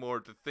exist anymore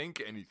to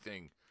think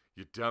anything.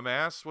 You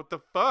dumbass, what the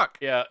fuck?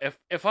 Yeah,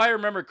 if I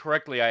remember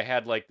correctly, I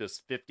had like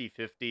this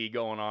 50-50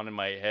 going on in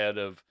my head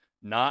of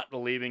not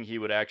believing he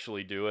would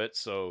actually do it,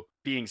 so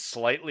being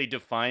slightly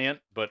defiant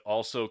but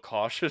also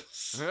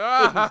cautious. If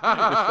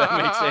that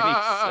makes any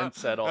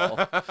sense at all.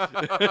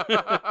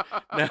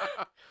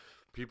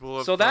 People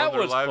have thrown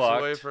their lives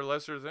away for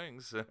lesser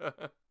things.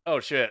 Oh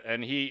shit!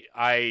 And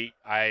I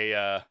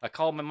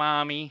called my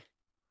mommy.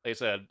 Like I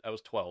said, I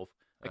was 12.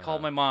 I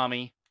called my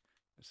mommy.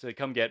 I said,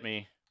 "Come get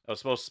me." I was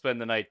supposed to spend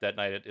the night that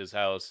night at his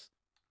house,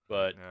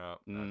 but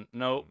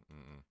nope.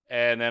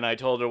 And then I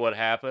told her what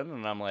happened,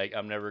 and I'm like,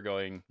 I'm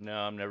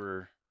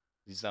never.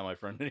 He's not my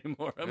friend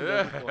anymore. I'm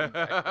never going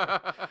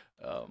back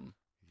there.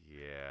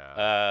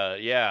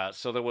 Yeah.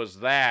 So there was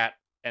that,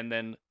 and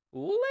then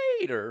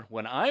later,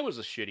 when I was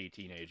a shitty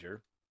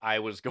teenager, I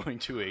was going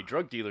to a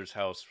drug dealer's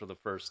house for the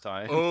first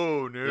time.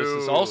 Oh no! This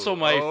is also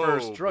my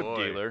first drug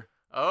dealer.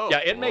 Oh,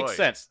 yeah, it makes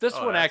sense. This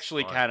one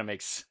actually kind of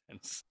makes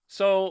sense.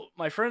 So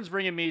my friend's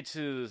bringing me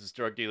to this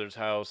drug dealer's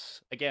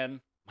house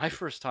again. My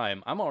first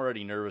time, I'm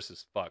already nervous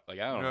as fuck. Like,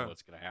 I don't know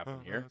what's going to happen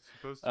here.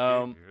 Supposed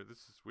to be here. This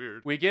is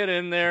weird. We get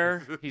in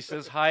there. He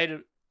says hi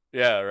to...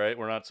 Yeah, right?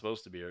 We're not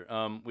supposed to be here.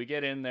 We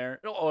get in there.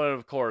 Oh, and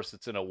of course,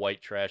 it's in a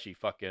white, trashy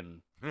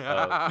fucking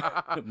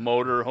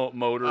motor home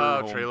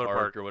trailer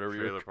park or whatever.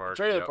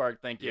 Trailer park,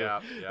 thank you. Yeah.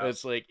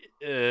 It's like,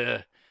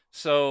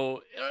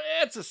 so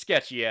it's a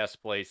sketchy-ass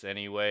place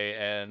anyway.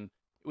 And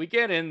we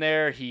get in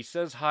there. He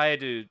says hi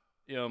to...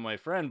 my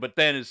friend, but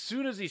then as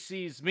soon as he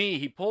sees me,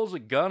 he pulls a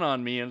gun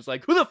on me and is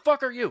like, "Who the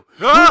fuck are you?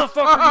 Who the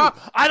fuck are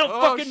you? I don't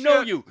fucking know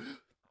you."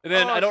 And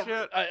then I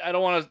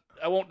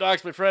won't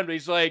dox my friend, but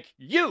he's like,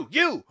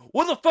 You,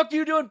 what the fuck are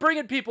you doing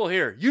bringing people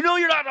here? You know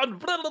you're not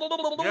on.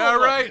 Yeah,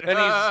 right.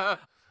 And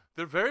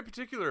they're very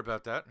particular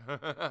about that.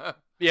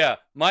 Yeah,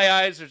 my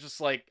eyes are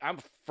just like, I'm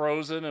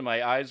frozen and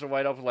my eyes are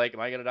wide open. Like, am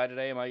I gonna die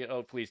today?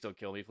 Oh, please don't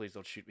kill me. Please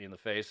don't shoot me in the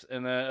face.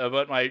 And then,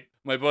 but my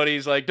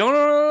buddy's like,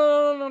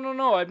 no.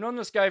 I've known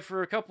this guy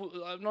for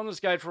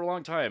a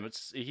long time.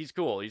 He's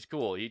cool.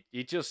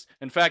 He just,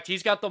 in fact,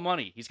 he's got the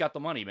money. He's got the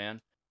money,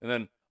 man. And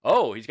then,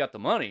 oh, he's got the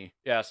money.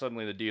 Yeah,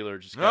 suddenly the dealer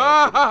just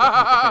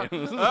got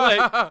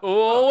like,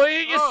 well,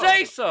 you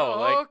say so.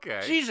 Like,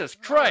 okay. Jesus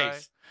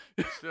Christ.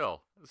 Right.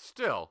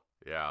 Still,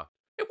 yeah.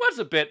 It was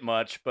a bit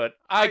much, but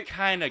I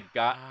kind of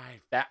got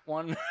that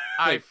one.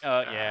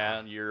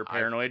 You're a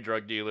paranoid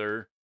drug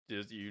dealer.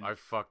 I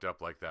fucked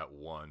up like that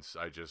once.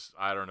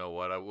 I don't know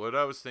what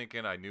I was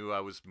thinking. I knew I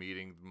was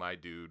meeting my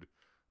dude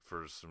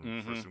for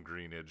some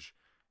greenage,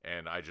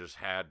 and I just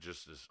had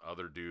this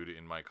other dude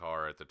in my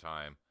car at the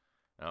time,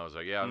 and I was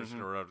like, "Yeah, I'm just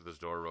gonna run up to this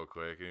door real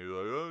quick," and he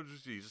was like, "Oh,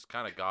 he just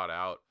kind of got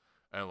out."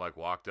 And like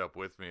walked up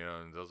with me,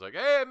 and I was like,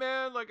 "Hey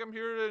man, like I'm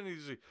here." And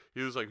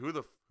he was like,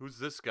 "Who's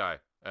this guy?"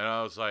 And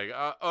I was like,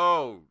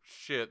 "Oh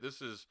shit,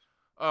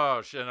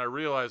 oh shit." And I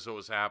realized what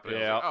was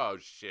happening. Yeah. I was like, "Oh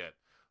shit."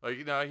 Like,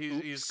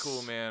 he's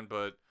cool, man,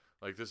 but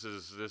like this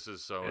is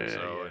so and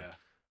so.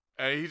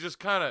 And he just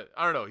kind of,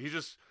 I don't know.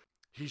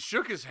 He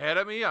shook his head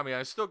at me. I mean,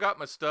 I still got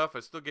my stuff. I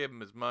still gave him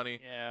his money.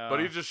 Yeah.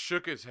 But he just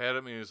shook his head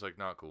at me. He was like,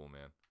 "Not cool,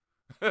 man."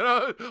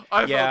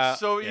 I felt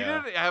so. He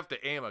didn't have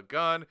to aim a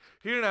gun.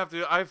 He didn't have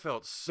to. I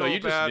felt so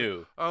bad. Just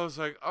knew. I was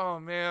like, "Oh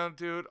man,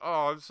 dude.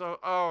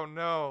 Oh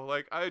no."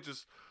 Like I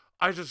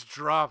just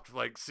dropped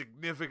like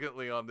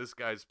significantly on this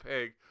guy's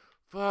peg.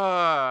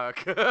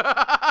 Fuck.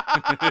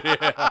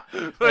 Yeah.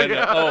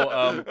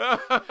 And,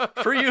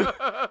 for you,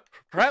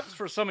 perhaps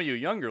for some of you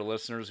younger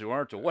listeners who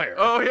aren't aware.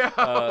 Oh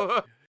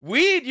yeah.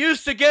 Weed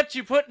used to get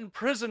you put in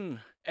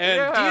prison,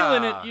 and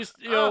dealing it used,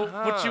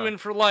 put you in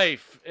for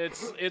life.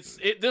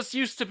 This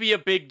used to be a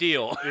big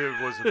deal.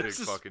 It was a big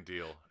fucking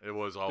deal. It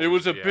was always. It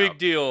was a big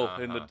deal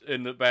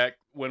in the back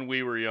when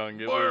we were young.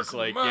 It was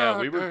like,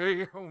 we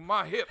were.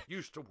 My hip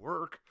used to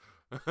work.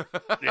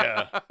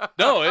 Yeah.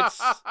 No,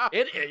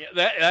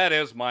 that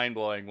is mind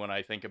blowing when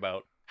I think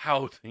about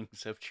how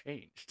things have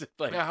changed.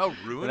 Like, how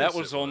ruinous. That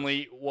was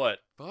only what?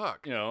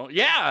 Fuck.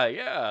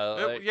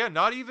 Yeah.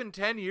 Not even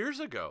 10 years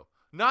ago.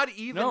 Not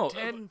even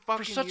 10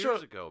 fucking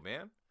years ago,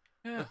 man.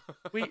 Yeah.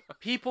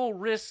 People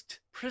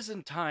risked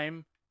prison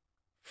time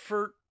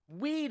for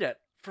weed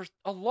for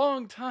a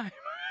long time.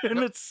 And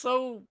it's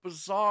so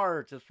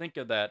bizarre to think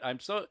of that.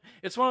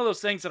 It's one of those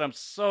things that I'm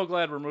so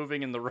glad we're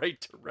moving in the right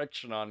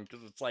direction on,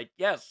 because it's like,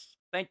 yes,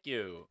 thank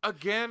you.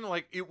 Again,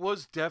 like, it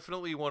was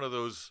definitely one of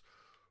those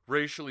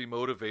racially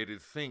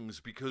motivated things,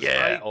 because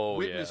I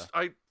witnessed,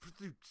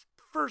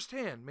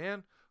 firsthand,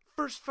 man,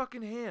 first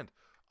fucking hand.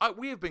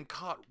 We have been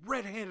caught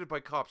red-handed by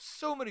cops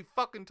so many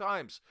fucking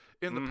times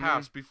in the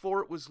past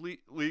before it was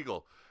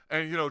legal.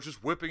 And,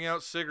 just whipping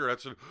out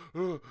cigarettes. And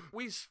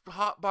we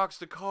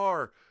hotboxed a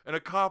car, and a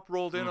cop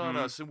rolled in on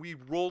us, and we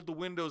rolled the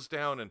windows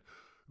down, and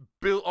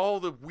all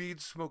the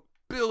weed smoke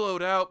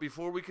billowed out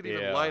before we could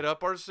even light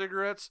up our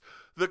cigarettes.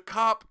 The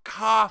cop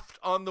coughed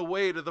on the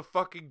way to the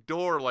fucking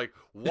door, like,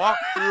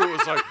 walked through. It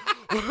was like,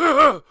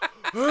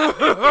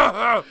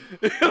 whoa,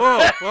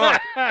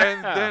 fuck.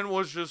 And then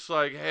was just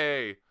like,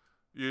 hey,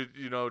 you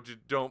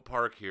don't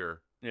park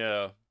here.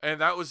 Yeah. And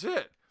that was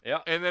it. Yeah.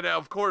 And then,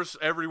 of course,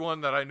 everyone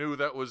that I knew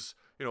that was,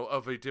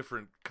 of a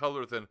different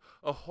color than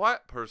a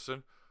white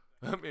person,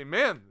 I mean,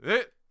 man,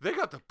 they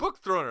got the book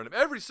thrown at them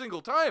every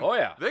single time. Oh,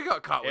 yeah. They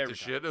got caught with the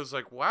shit. It was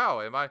like, wow,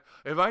 I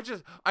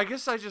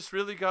guess I just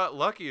really got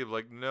lucky. I'm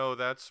like, no,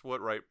 that's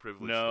what white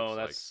privilege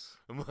looks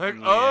like. I'm like,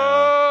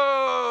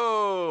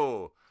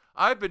 oh,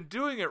 I've been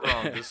doing it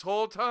wrong this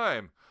whole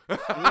time. Yeah.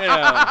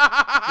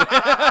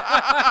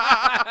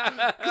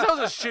 Because I was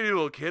a shitty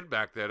little kid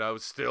back then. I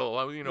was my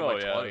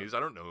 20s. I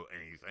don't know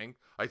anything.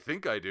 I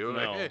think I do. No.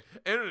 I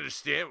don't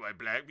understand why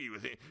black people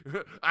think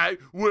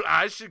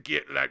I should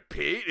get like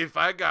paid. If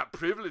I got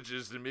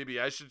privileges, then maybe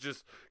I should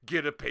just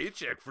get a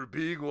paycheck for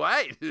being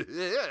white.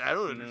 I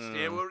don't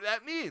understand what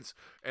that means.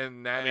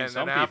 And then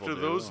after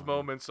those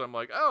moments, I'm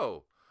like,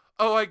 oh,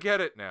 I get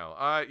it now.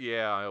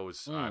 I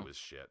was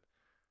shit.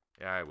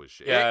 Yeah, I was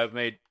shit. Yeah,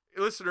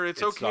 Listener,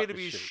 it's okay to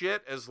be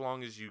shit as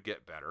long as you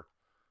get better.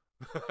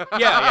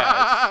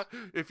 Yeah.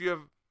 If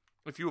you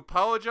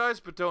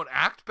apologize but don't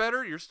act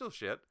better, you're still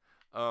shit.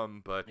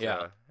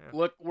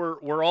 Look,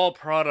 we're all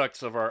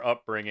products of our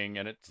upbringing,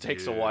 and it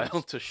takes a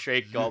while to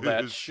shake all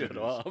that shit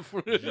off.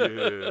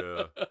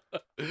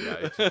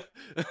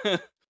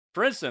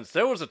 For instance,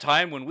 there was a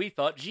time when we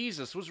thought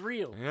Jesus was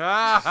real.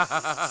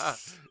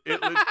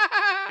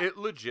 It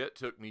legit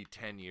took me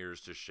 10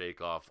 years to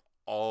shake off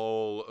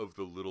all of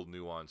the little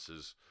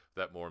nuances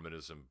that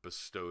Mormonism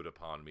bestowed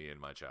upon me in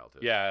my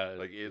childhood. Yeah.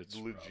 Like, it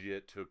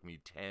legit took me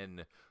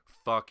 10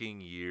 fucking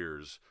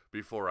years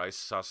before I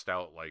sussed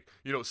out, like,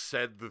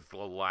 said the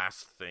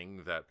last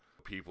thing that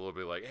people would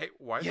be like, hey,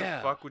 why the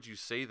fuck would you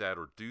say that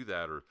or do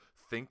that or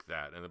think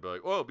that? And they'd be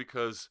like, well,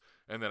 because,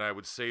 and then I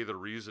would say the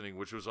reasoning,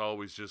 which was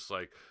always just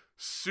like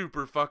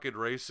super fucking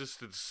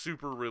racist and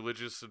super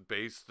religious and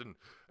based. And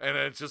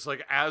it's just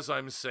like, as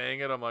I'm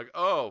saying it, I'm like,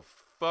 oh,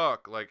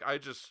 fuck. Like, I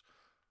just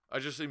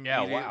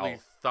immediately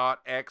thought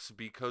X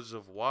because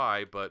of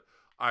Y, but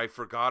I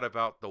forgot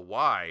about the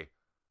Y.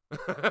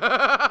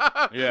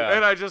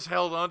 And I just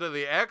held on to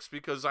the X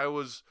because I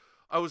was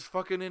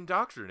fucking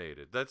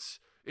indoctrinated.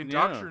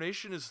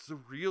 Indoctrination is the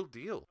real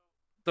deal.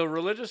 The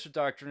religious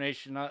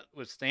indoctrination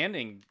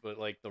notwithstanding, but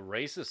like the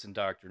racist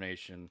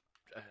indoctrination,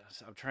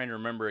 I'm trying to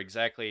remember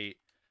exactly.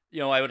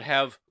 I would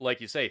have,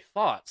 like you say,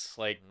 thoughts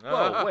like,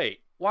 whoa,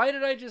 wait, why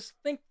did I just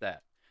think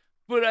that?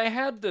 But I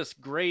had this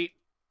great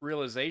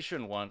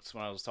realization once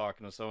when I was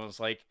talking to someone.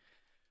 It's like,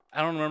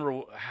 I don't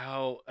remember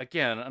how,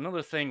 again,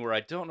 another thing where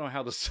I don't know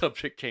how the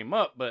subject came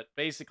up, but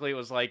basically it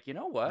was like, you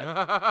know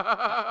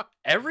what?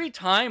 Every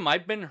time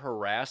I've been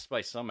harassed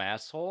by some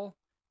asshole,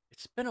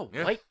 it's been a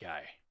white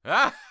guy.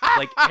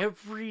 Like,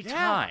 every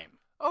time.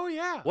 Oh,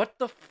 yeah. What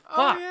the fuck?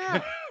 Oh,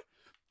 yeah.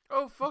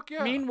 Oh, fuck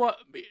yeah.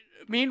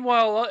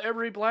 Meanwhile,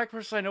 every black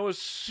person I know is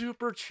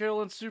super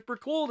chill and super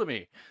cool to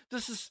me.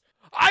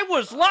 I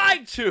was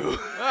lied to.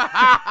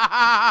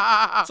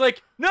 It's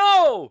like,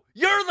 no,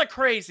 you're the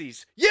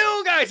crazies.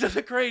 You guys are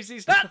the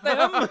crazies, not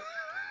them.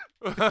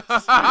 You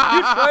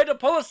tried to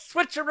pull a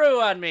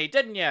switcheroo on me,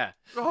 didn't you?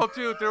 Oh,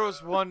 dude, there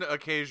was one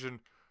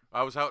occasion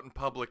I was out in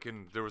public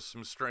and there was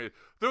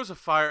there was a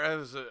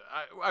fire.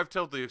 I've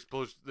told the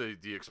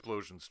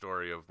explosion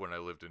story of when I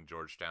lived in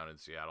Georgetown in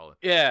Seattle.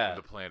 Yeah. And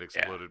the plant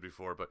exploded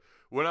before. But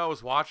when I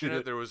was watching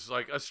it, there was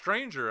like a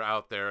stranger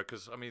out there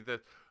because, I mean,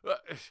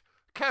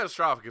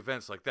 catastrophic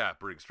events like that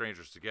bring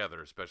strangers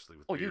together, especially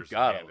with beers in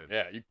hand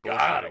and you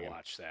gotta bullshitting.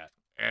 watch that.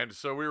 And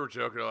so we were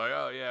joking, like,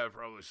 oh yeah,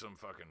 probably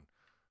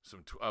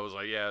I was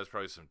like, yeah, it's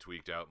probably some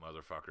tweaked out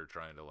motherfucker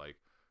trying to, like,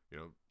 you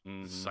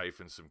know,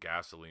 siphon some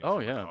gasoline from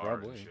the car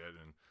probably. and shit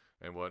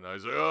and whatnot.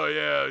 He's like, oh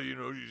yeah, you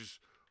know,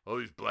 all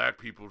these black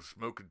people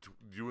smoking,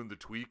 doing the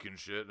tweak and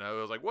shit. And I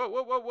was like,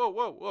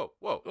 whoa.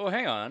 Oh,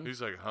 hang on.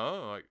 He's like,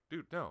 huh? I'm like,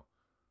 dude, no.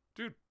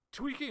 Dude,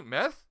 tweaking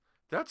meth?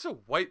 That's a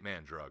white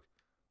man drug.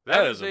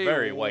 That is a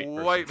very white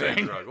man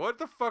thing. drug. What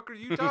the fuck are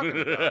you talking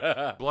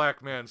about?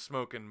 Black man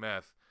smoking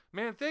meth.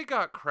 Man, they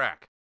got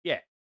crack. Yeah.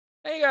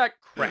 They got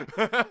crack.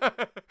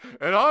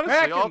 And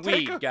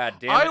honestly,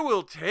 goddamn it. I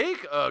will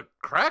take a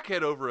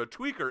crackhead over a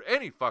tweaker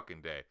any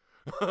fucking day.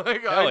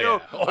 Like, I know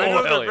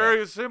they're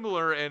very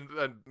similar and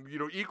you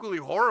know, equally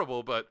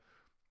horrible, but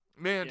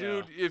man,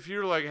 dude, if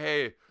you're like,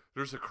 hey,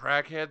 there's a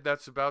crackhead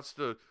that's about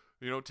to,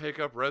 you know, take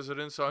up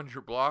residence on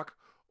your block,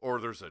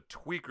 or there's a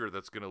tweaker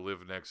that's gonna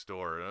live next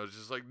door, and I was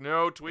just like,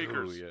 no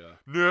tweakers. Oh, yeah.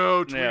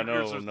 No,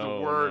 tweakers are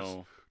the worst.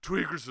 No.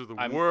 Tweakers are the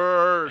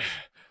worst.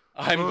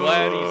 I'm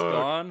glad he's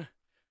gone.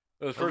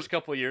 The first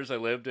couple of years I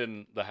lived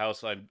in the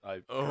house I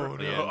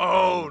currently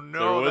in,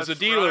 there was a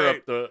dealer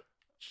up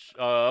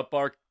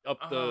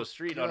the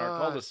street on our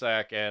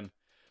cul-de-sac, and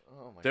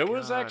there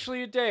was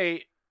actually a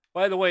day.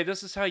 By the way,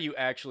 this is how you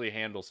actually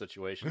handle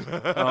situations.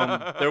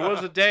 There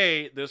was a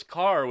day, this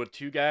car with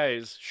two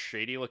guys,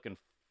 shady-looking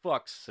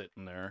fucks,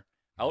 sitting there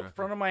out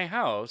front of my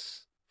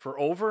house for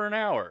over an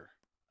hour.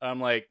 I'm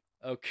like,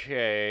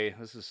 okay,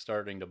 this is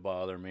starting to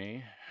bother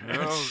me.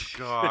 Oh,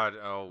 God.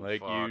 Oh, like,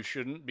 fuck. you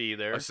shouldn't be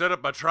there. I set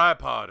up my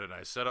tripod, and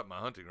I set up my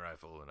hunting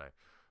rifle, and I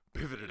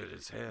pivoted at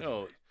his head.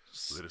 No,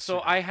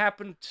 so I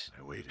happened...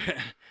 I waited.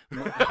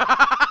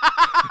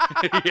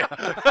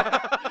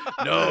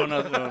 No,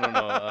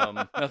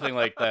 nothing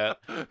like that.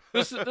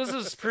 This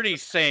is pretty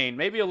sane.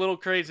 Maybe a little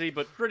crazy,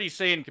 but pretty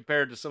sane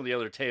compared to some of the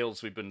other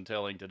tales we've been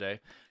telling today.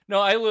 No,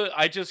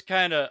 I just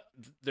kind of...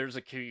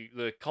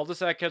 The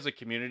cul-de-sac has a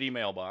community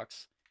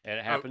mailbox. And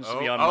it happens to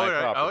be on my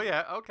property. Oh,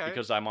 yeah, okay.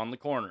 Because I'm on the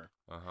corner.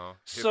 Uh-huh.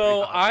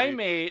 So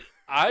I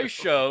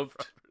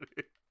shoved...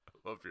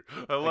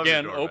 I love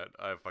your doormat.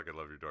 I fucking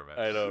love your doormat.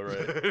 I know,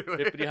 right?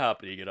 Hippity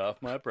hoppity, get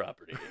off my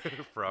property.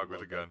 Frog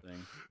with a gun.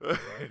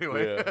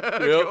 Anyway.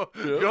 Yep.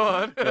 Go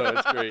on. No,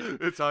 it's great.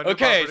 It's on your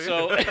property.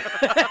 So...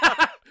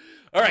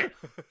 All right.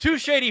 Two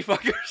shady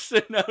fuckers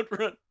sitting out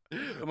front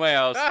of my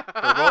house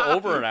for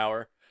over an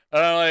hour.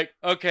 And I'm like,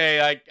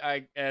 okay,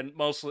 and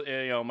mostly,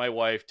 you know, my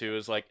wife too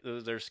is like,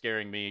 they're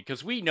scaring me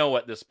because we know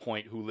at this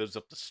point who lives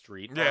up the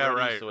street. Yeah,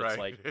 already, right. So right. it's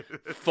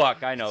like,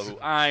 fuck, I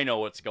know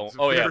what's going.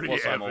 Oh yeah,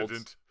 plus I'm old.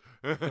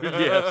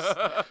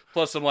 Yes.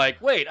 Plus I'm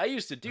like, wait, I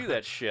used to do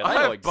that shit. I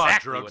know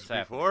exactly what's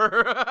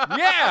happening.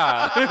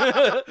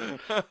 Yeah.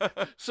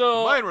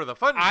 So mine were the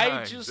fun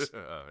times.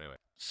 Anyway.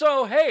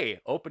 So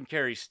hey, open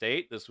carry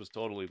state. This was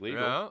totally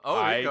legal. Yeah.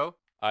 Oh, there you go.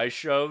 I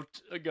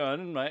shoved a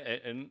gun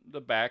in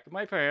the back of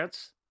my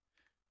pants.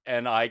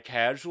 And I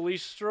casually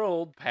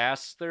strolled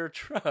past their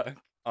truck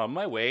on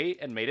my way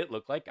and made it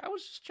look like I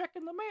was just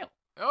checking the mail.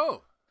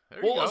 Oh, there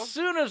you go. Well, as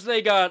soon as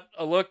they got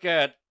a look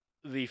at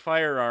the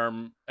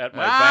firearm at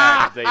my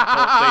back,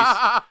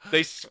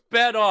 they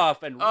sped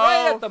off, and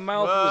right at the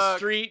mouth of the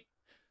street,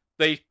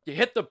 they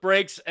hit the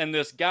brakes, and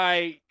this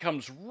guy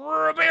comes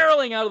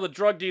barreling out of the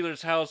drug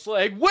dealer's house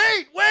like,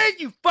 wait,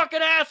 you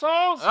fucking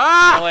assholes!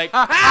 I'm like,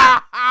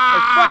 ha!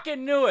 I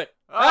fucking knew it.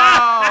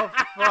 Oh,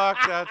 fuck,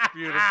 that's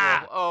beautiful.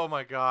 Oh,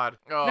 my God.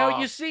 Oh. Now,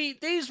 you see,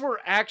 these were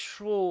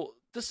actual...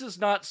 This is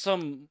not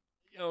some,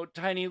 you know,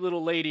 tiny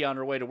little lady on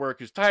her way to work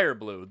whose tire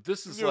blew.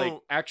 This is like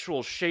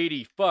actual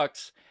shady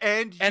fucks.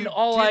 And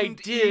all I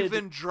did...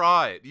 even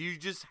draw it. You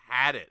just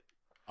had it.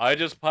 I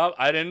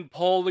didn't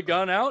pull the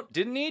gun out.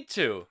 Didn't need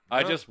to.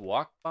 I just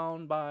walked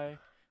on by,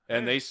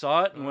 and they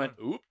saw it and went,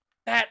 oop.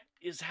 That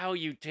is how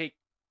you take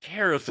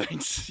care of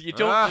things. You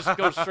don't just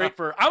go straight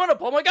for, I'm going to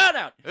pull my gun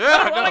out.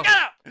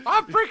 Yeah,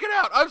 I'm freaking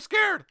out. I'm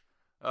scared.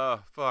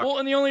 Fuck. Well,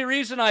 and the only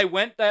reason I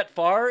went that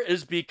far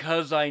is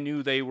because I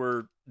knew they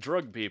were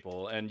drug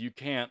people, and you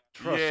can't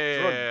trust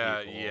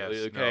drug people. Yes,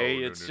 okay,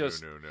 no, it's no,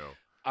 just.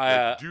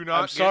 No. Do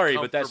not. I'm sorry,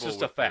 but that's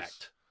just a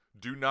fact.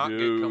 Do not get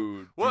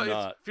comfortable.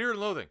 Well, it's fear and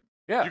loathing.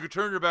 Yeah. You could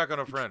turn your back on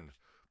a friend,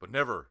 but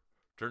never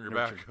turn your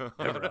back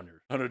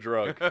on a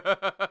drug.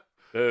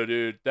 Oh,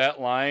 dude, that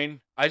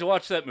line. I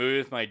watched that movie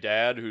with my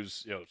dad,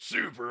 who's, you know,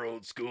 super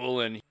old school,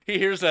 and he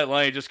hears that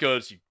line, he just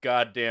goes, "You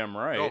goddamn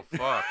right." Oh,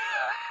 fuck.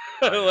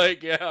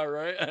 Like, yeah,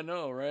 right. I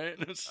know, right?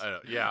 I know.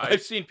 Yeah,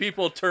 I've seen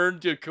people turn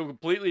to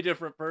completely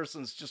different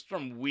persons just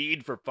from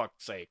weed, for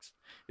fuck's sakes.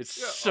 It's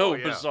so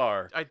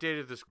bizarre. I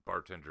dated this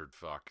bartender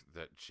fuck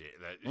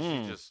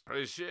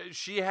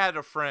she had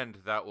a friend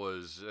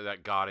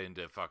that got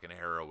into fucking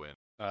heroin.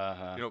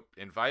 Uh-huh. You know,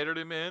 invited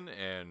him in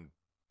and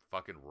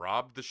fucking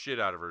robbed the shit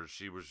out of her.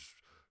 She was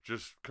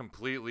just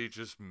completely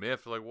just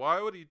miffed. Like,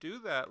 why would he do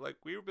that? Like,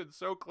 we've been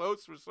so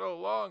close for so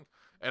long.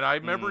 And I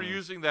remember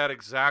using that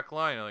exact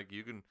line. Like,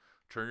 you can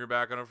turn your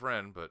back on a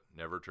friend, but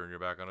never turn your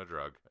back on a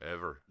drug.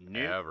 Ever.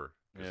 Ever.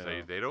 Because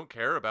they don't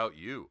care about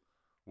you.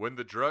 When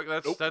the drug,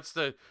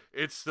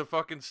 it's the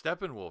fucking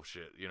Steppenwolf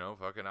shit, you know,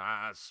 fucking,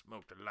 I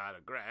smoked a lot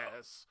of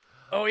grass.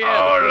 Oh, yeah.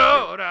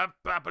 Oh, Lord, I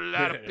pop a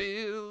lot of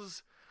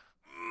pills,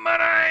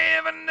 but I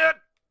haven't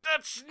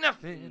touched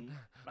nothing.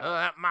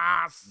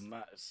 My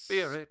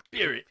spirit.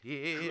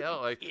 Yeah,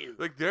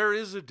 like there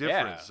is a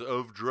difference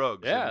of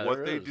drugs and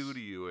what they do to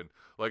you, and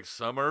like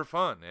some are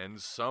fun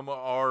and some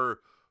are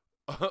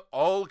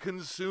all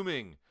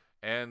consuming,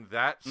 and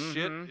that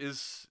shit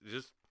is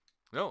just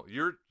no.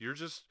 You're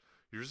just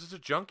a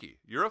junkie.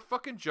 You're a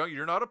fucking junkie.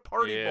 You're not a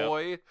party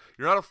boy.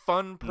 You're not a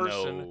fun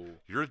person. No.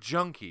 You're a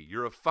junkie.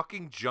 You're a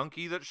fucking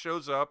junkie that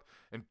shows up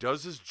and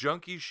does his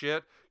junkie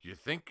shit. You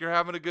think you're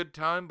having a good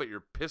time, but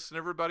you're pissing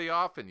everybody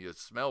off, and you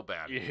smell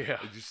bad. Yeah.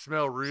 And you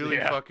smell really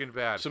fucking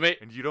bad.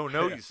 And you don't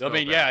know you smell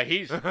bad.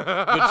 The junkie's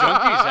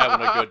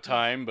having a good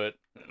time, but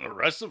the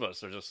rest of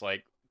us are just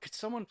like, could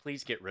someone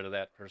please get rid of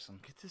that person?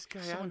 Get this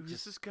guy out.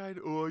 This guy.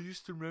 Oh, I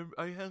used to remember.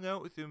 I hung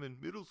out with him in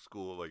middle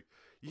school. Like,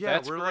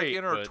 yeah, we're great, like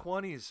in our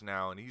 20s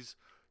now, and he's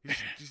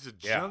a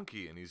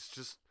junkie, and he's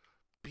just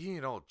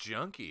being all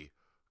junky.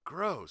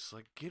 Gross.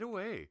 Like, get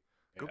away.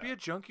 Go be a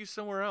junkie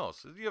somewhere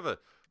else. Do you have a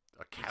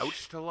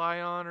couch to lie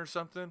on or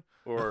something?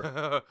 Or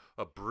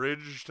a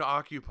bridge to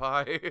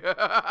occupy?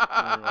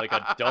 Or like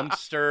a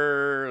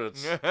dumpster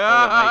that's full of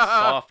nice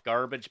soft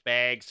garbage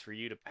bags for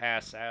you to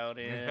pass out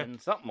in.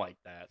 Something like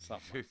that.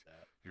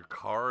 Your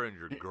car in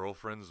your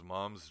girlfriend's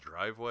mom's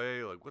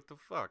driveway? Like, what the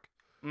fuck?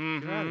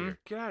 Mm-hmm. Get out of here.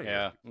 Get out of here.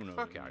 Yeah. Get the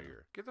fuck out of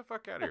here. Get the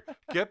fuck out of here.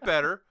 Get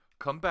better.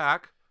 Come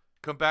back.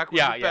 Come back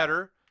when you're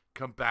better.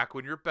 Come back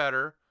when you're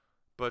better.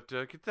 But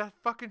get that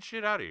fucking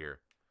shit out of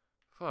here.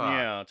 Fuck.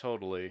 Yeah,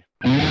 totally.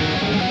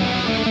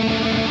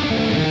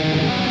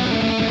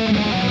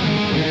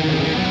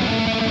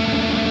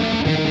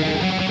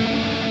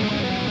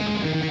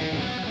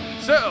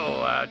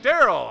 So,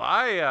 Daryl,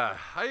 I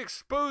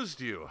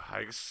exposed you. I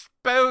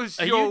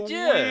exposed your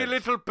wee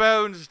little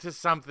bones to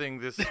something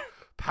this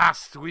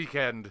past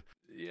weekend.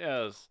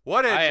 Yes.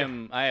 What did I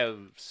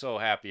am so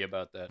happy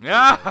about that.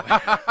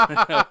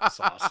 That's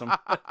awesome.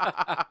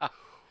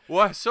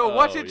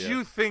 What did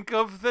you think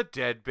of the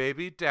Dead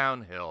Baby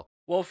Downhill?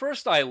 Well,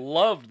 first, I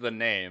loved the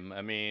name.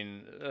 I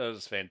mean, it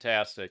was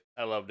fantastic.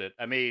 I loved it.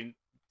 I mean,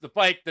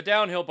 the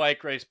downhill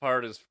bike race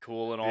part is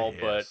cool and all,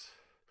 but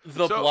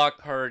the block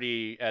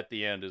party at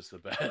the end is the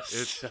best.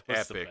 It's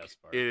epic. The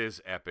best part. It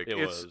is epic.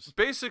 It's was.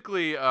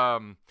 Basically,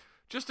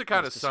 just to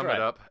kind of sum it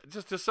up,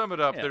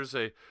 there's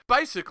a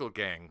bicycle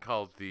gang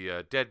called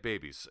the Dead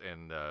Babies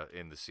in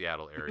the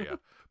Seattle area.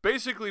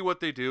 Basically, what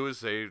they do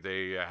is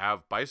they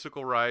have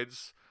bicycle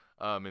rides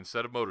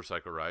instead of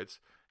motorcycle rides.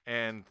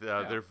 And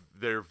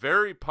they're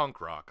very punk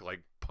rock,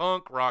 like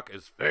punk rock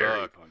as fuck.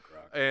 Very punk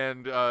rock.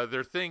 And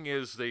their thing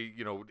is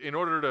in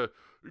order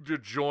to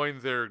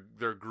join their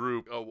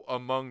group,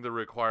 among the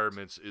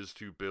requirements is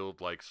to build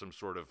like some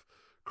sort of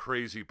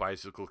crazy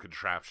bicycle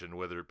contraption,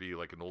 whether it be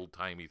like an old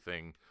timey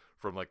thing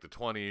from like the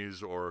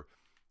 20s or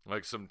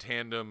like some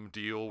tandem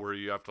deal where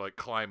you have to like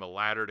climb a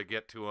ladder to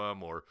get to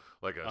them, or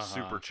like a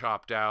super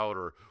chopped out,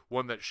 or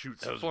one that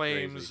shoots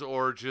flames,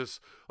 or just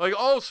like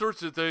all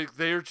sorts of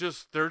they're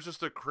just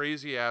a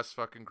crazy ass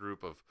fucking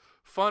group of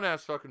fun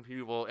ass fucking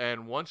people.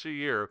 And once a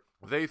year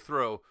they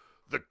throw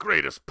the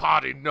greatest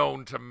party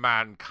known to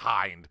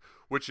mankind,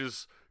 which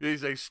is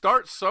they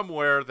start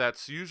somewhere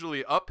that's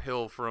usually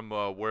uphill from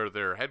where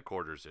their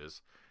headquarters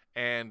is.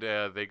 And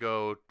they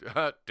go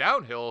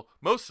downhill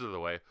most of the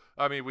way.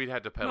 I mean, we'd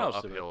had to pedal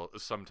uphill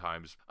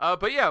sometimes.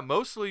 But yeah,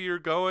 mostly you're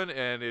going,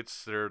 and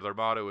it's their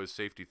motto is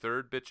safety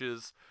third,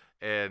 bitches.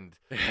 And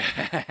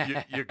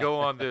you go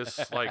on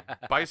this like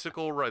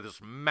bicycle ride, this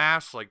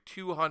mass like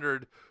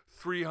 200,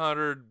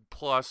 300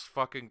 plus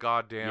fucking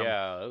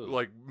goddamn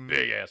like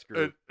big ass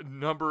group.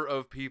 Number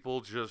of people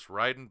just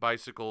riding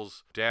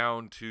bicycles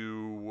down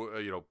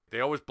to they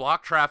always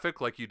block traffic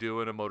like you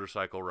do in a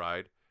motorcycle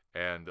ride.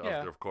 And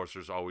of course,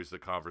 there's always the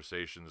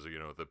conversations,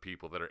 the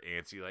people that are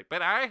antsy, like,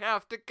 but I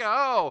have to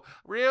go.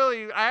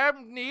 Really,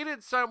 I'm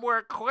needed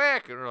somewhere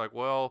quick. And they're like,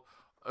 well,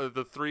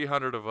 the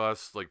 300 of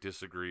us like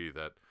disagree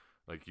that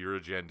like your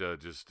agenda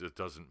it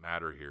doesn't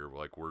matter here.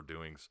 Like we're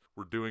doing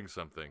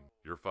something.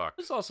 You're fucked.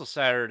 It's also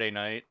Saturday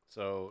night,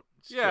 so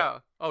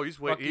Oh, he's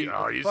waiting.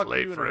 He's fuck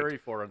late you for in a hurry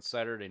for on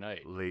Saturday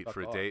night. Late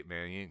for a date,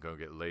 man. You ain't gonna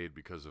get laid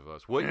because of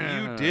us. What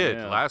you did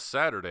last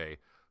Saturday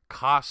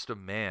cost a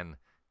man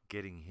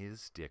getting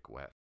his dick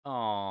wet.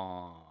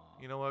 Aww.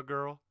 You know what,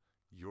 girl?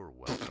 You're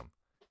welcome.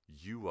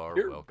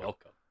 You're welcome.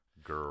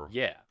 Girl.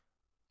 Yeah.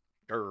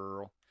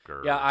 Girl.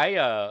 Yeah,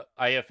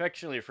 I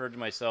affectionately referred to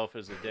myself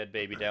as a Dead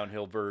Baby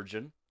Downhill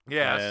virgin.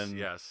 Yes.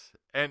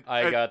 And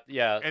at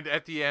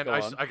the end,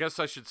 I guess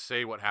I should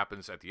say what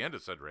happens at the end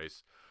of said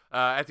race.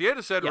 At the end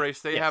of said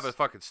race, they have a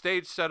fucking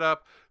stage set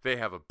up. They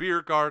have a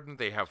beer garden.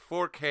 They have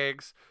 4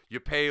 kegs.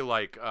 You pay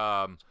like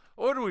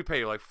what do we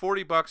pay? Like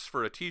 $40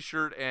 for a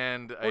T-shirt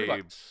and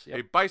a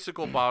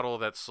bicycle bottle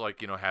that's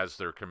like has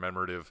their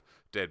commemorative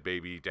Dead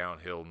Baby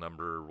Downhill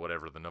number,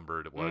 whatever the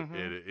number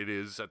it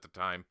is at the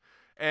time,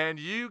 and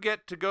you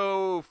get to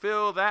go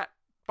fill that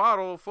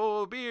bottle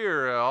full of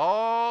beer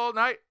all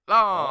night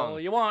long. All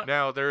you want.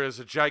 Now, there is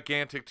a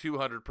gigantic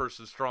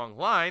 200-person strong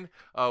line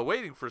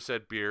waiting for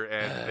said beer,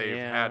 and they've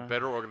had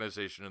better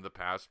organization in the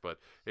past, but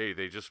hey,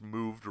 they just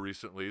moved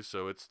recently,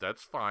 so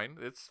that's fine.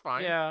 It's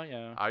fine.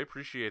 Yeah. I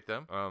appreciate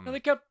them.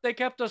 They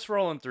kept us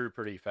rolling through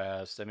pretty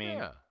fast. I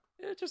mean,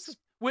 it just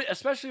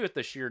especially with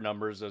the sheer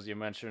numbers, as you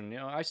mentioned.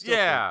 I still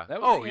think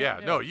that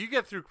was, no, you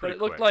get through pretty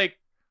quick.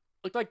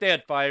 Looked like they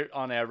had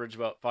on average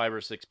about 5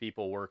 or 6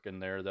 people working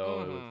there,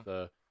 though.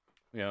 With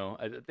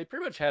they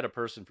pretty much had a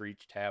person for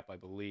each tap, I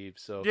believe.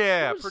 So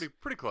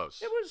pretty close.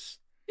 It was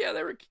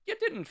It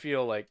didn't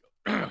feel like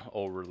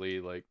overly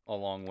like a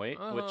long wait,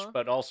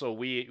 but also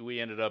we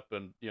ended up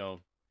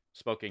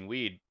smoking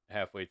weed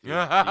halfway through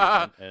the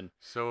season, and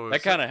so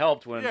that kind of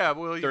helped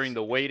during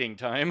the waiting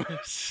time.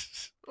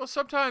 Well,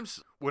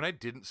 sometimes when I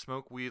didn't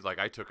smoke weed, like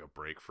I took a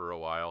break for a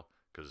while.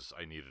 Because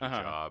I needed a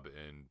job,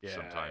 and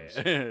sometimes,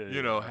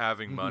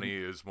 having money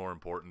is more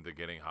important than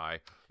getting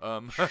high.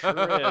 Sure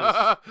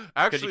is.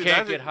 Actually, you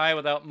can't get high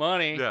without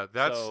money. Yeah,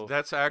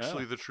 that's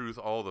actually the truth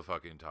all the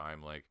fucking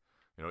time. Like,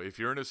 if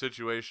you're in a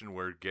situation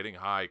where getting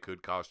high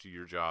could cost you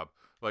your job,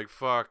 like,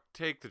 fuck,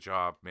 take the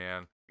job,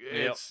 man.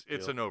 It's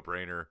a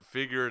no-brainer.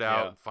 Figure it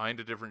out. Find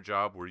a different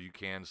job where you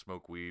can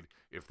smoke weed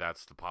if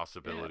that's the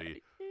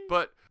possibility.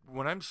 But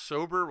when I'm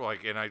sober,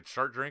 and I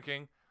start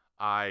drinking,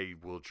 I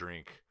will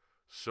drink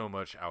so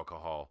much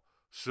alcohol.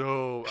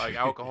 So,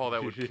 alcohol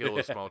that would kill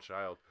a small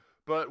child.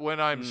 But when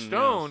I'm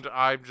stoned,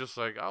 I'm just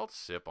like, I'll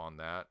sip on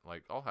that.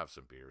 Like, I'll have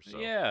some beer. So.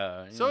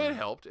 So it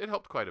helped. It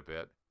helped quite a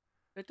bit.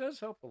 It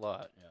does help a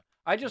lot,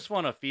 I just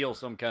want to feel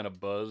some kind of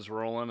buzz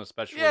rolling,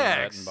 especially in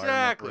that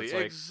environment.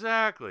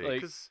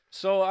 Exactly.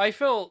 So I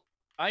felt,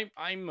 I'm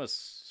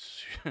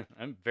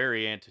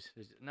very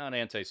not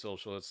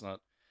antisocial, it's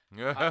not.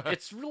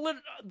 It's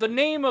the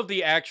name of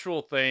the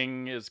actual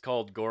thing is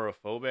called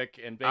agoraphobic,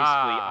 and basically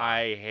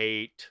I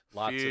hate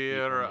lots of people.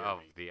 Fear of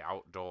the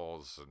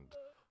outdoors and.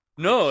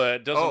 No,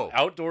 it doesn't.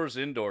 Outdoors,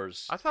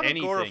 indoors. I thought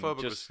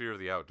agoraphobic was fear of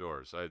the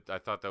outdoors. I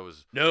thought that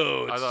was.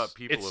 No, I thought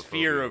people. It's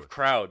fear of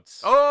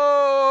crowds.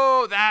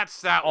 Oh,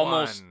 that's that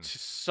almost one. To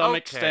some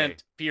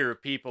extent, fear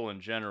of people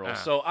in general.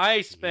 So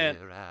I spent.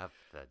 Fear of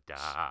the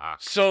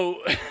dark.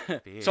 So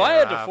I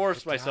had to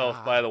force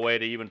myself, by the way,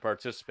 to even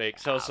participate.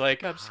 So I was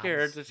like, I'm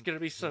scared. There's gonna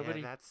be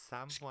somebody. That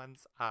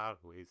someone's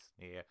always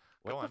near.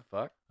 What the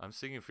fuck? I'm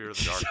singing Fear of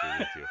the Dark here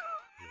with you.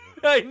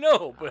 I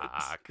know, but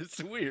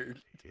it's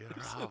weird. Fear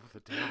of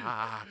the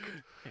dark.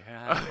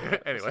 Yeah.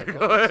 Anyway,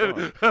 go ahead.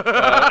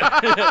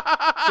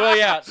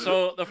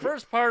 So the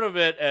first part of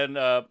it, and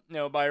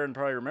Byron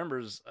probably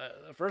remembers,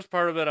 the first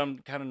part of it, I'm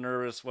kind of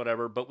nervous,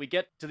 whatever. But we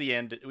get to the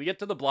end. We get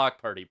to the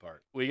block party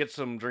part. We get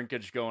some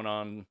drinkage going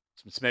on,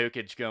 some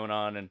smokage going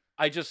on, and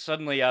I just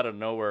suddenly, out of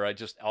nowhere,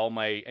 all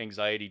my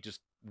anxiety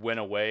just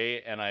went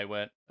away, and I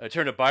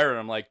turned to Byron.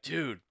 I'm like,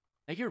 dude.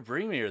 Thank you for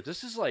bringing me here.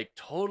 This is like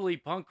totally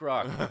punk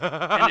rock,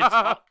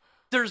 and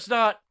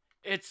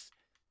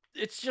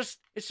it's just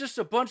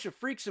a bunch of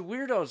freaks and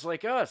weirdos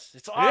like us.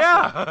 It's awesome.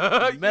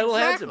 Yeah,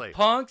 metalheads and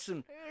punks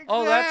and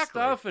all that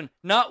stuff, and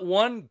not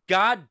one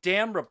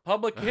goddamn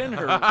Republican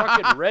or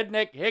fucking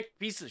redneck hick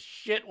piece of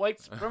shit white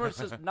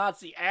supremacist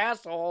Nazi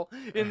asshole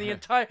in the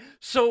entire.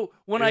 So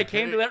when I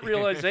came to that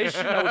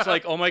realization, I was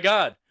like, oh my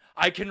god,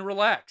 I can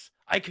relax.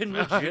 I can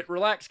legit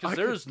relax because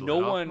there's no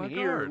one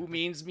here who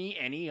means me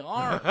any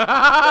harm.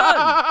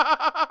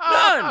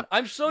 None.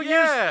 I'm so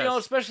used,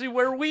 especially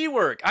where we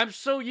work. I'm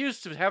so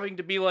used to having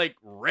to be like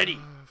ready,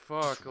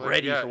 for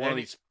one of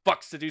these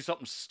fucks to do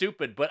something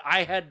stupid. But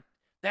I had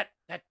that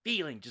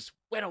feeling just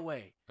went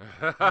away.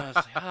 And I was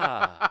like,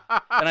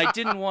 and I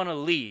didn't want to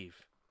leave.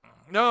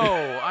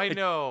 No, I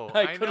know.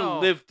 I could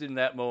have lived in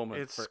that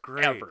moment. It's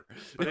forever.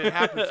 Great, but it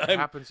happens. It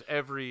happens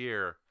every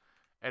year.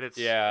 And it's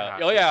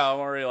I'm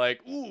already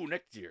like, ooh,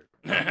 next year.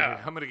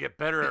 I'm gonna get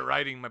better at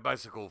riding my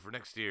bicycle for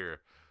next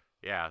year.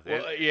 Yeah,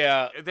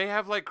 they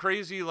have like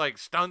crazy like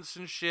stunts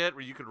and shit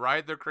where you could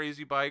ride their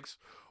crazy bikes,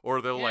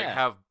 or they'll like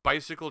have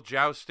bicycle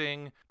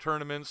jousting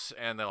tournaments,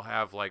 and they'll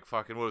have like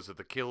fucking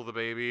the Kill the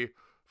Baby,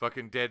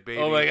 fucking dead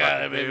baby. Oh my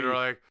god, baby. Or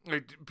like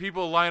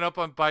people line up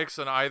on bikes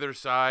on either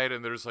side,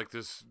 and there's like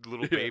this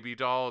little baby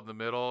doll in the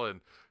middle,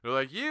 and they're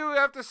like, you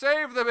have to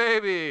save the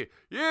baby.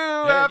 You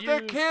have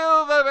to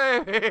kill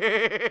the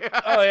baby.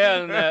 Oh, yeah,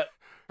 and that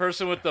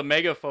person with the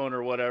megaphone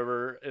or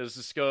whatever is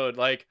just going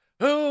like,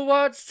 who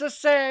wants to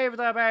save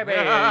the baby?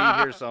 And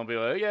you hear somebody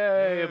like,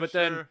 yay. But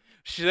then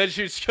she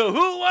just go,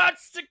 who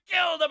wants to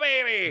kill the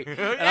baby?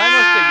 And I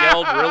must have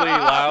yelled really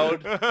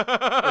loud or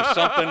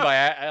something.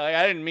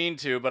 I didn't mean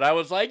to, but I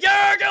was like,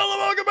 yeah, kill the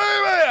fucking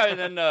baby. And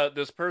then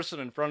this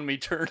person in front of me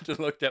turned and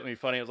looked at me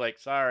funny. I was like,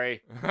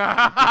 sorry. Get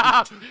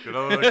a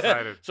little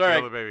excited. Sorry.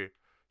 Kill the baby.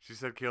 She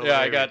said kill the baby.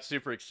 Yeah, I got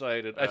super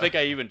excited. I think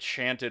I even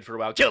chanted for a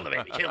while, kill the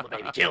baby, kill the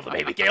baby, kill the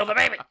baby, kill the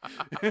baby.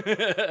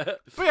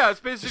 But yeah, it's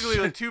basically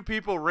like two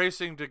people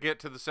racing to get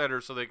to the center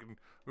so they can,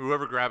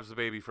 whoever grabs the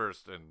baby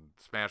first and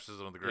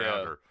smashes it on the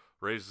ground or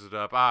raises it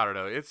up. I don't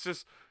know. It's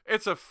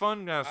a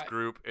fun-ass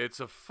group. It's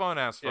a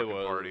fun-ass fucking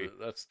party.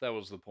 That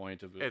was the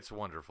point of it. It's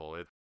wonderful.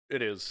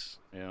 It is,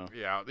 yeah.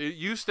 Yeah, it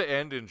used to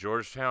end in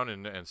Georgetown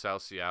and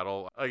South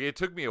Seattle. Like, it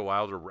took me a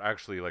while to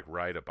actually like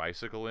ride a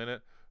bicycle in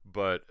it,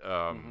 but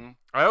I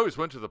always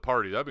went to the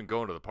party. I've been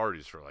going to the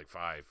parties for like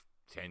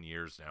 5-10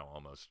 years now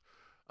almost.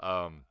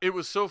 It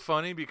was so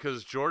funny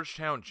because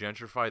Georgetown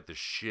gentrified the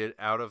shit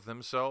out of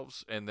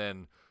themselves and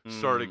then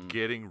started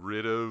getting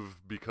rid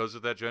of, because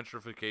of that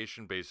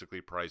gentrification, basically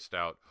priced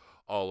out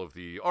all of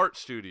the art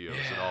studios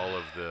and all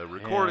of the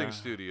recording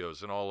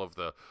studios and all of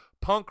the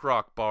punk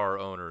rock bar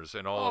owners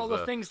and all of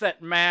the things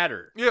that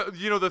matter.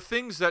 Yeah, the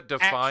things that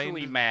defined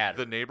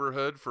the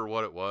neighborhood for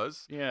what it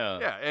was.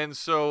 Yeah. Yeah, and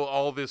so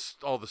all the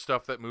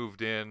stuff that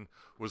moved in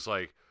was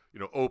like,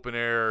 open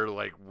air,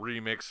 like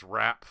remix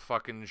rap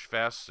fucking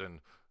fests,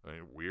 and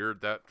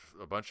weird that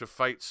a bunch of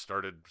fights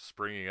started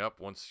springing up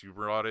once you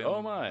brought in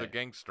the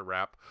gangster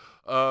rap.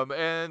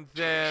 And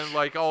then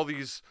like all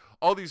these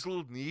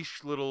little niche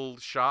little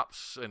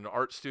shops and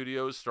art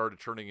studios started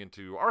turning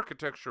into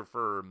architecture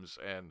firms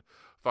and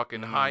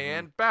fucking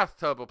high-end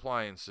bathtub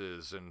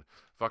appliances, and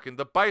fucking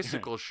the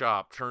bicycle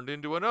shop turned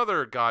into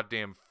another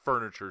goddamn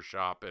furniture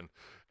shop,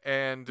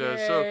 and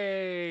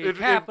so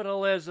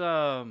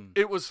capitalism.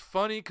 It was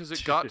funny because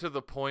it got to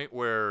the point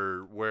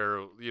where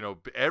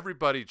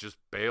everybody just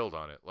bailed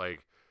on it.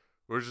 Like,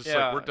 we're just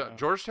like, we're done.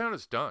 Georgetown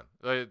is done.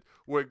 Like,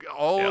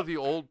 all of the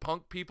old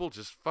punk people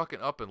just fucking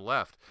up and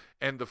left.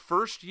 And the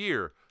first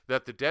year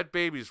that the Dead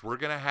Babies were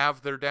gonna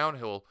have their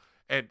downhill,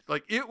 and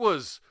like it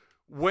was.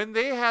 When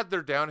they had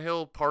their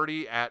downhill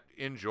party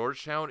in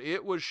Georgetown,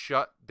 it was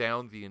shut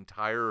down the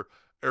entire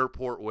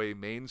Airport Way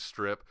main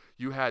strip.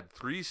 You had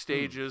 3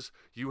 stages.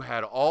 You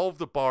had all of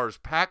the bars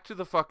packed to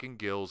the fucking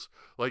gills.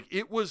 Like,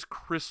 it was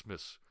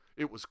Christmas.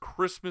 It was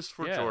Christmas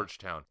for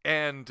Georgetown.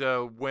 And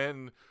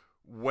when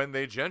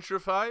they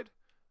gentrified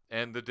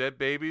and the Dead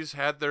Babies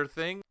had their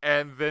thing,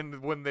 and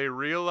then when they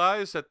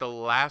realized at the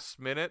last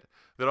minute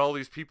that all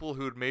these people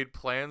who had made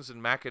plans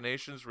and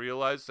machinations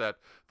realized that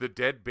the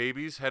Dead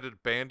Babies had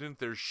abandoned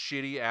their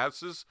shitty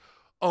asses,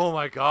 oh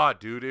my God,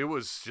 dude, it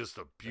was just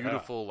a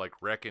beautiful like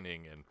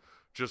reckoning, and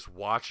just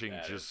watching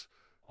just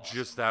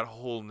that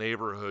whole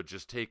neighborhood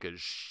just take a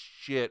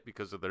shit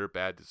because of their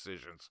bad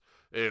decisions.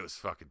 It was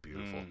fucking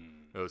beautiful.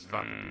 It was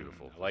fucking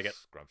beautiful. I like it.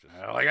 Scrumptious.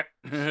 I like it.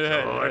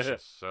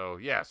 Delicious. So,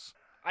 yes.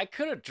 I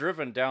could have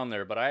driven down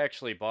there, but I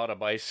actually bought a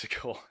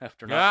bicycle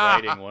after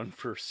not riding one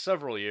for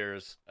several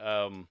years.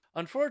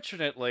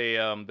 Unfortunately,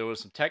 there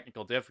was some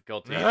technical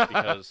difficulties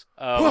because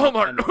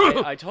Walmart.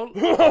 I told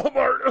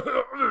Walmart.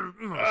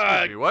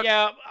 Excuse me, what?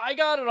 Yeah, I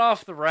got it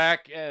off the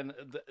rack, and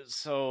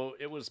so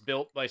it was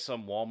built by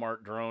some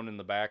Walmart drone in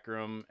the back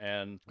room,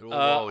 and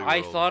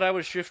I thought I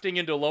was shifting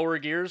into lower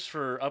gears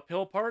for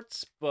uphill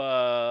parts,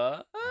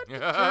 but it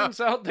turns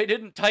out they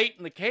didn't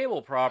tighten the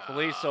cable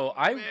properly. So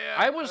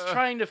I was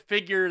trying to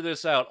figure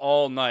this out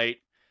all night.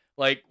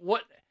 Like,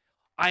 what?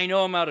 I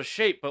know I'm out of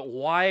shape, but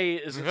why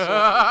is it so?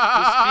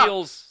 This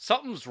feels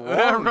something's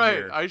wrong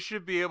here. I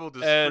should be able to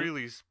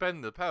freely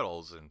spin the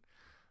pedals and.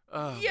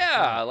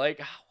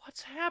 Like,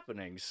 what's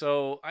happening?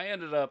 So I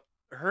ended up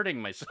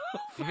hurting myself,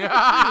 and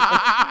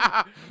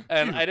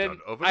I didn't.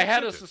 I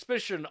had a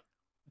suspicion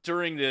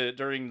during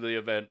the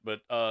event,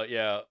 but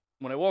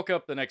when I woke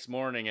up the next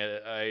morning,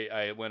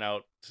 I went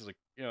out to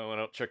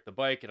went out check the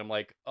bike, and I'm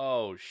like,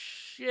 oh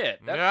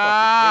shit, that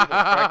fucking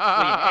cable's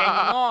practically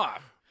hanging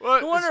off.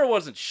 What? No wonder it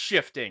wasn't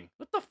shifting.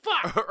 What the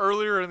fuck?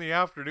 Earlier in the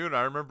afternoon,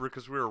 I remember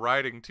because we were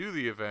riding to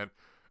the event,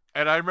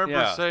 and I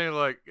remember saying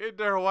like, "Hey,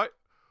 Daryl, why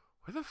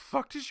the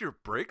fuck does your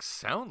brakes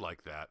sound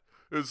like that?"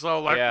 It's all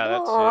like,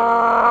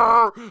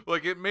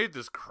 like it made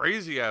this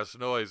crazy ass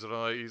noise,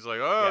 and he's like,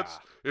 "Oh,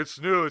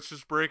 it's new. It's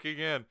just breaking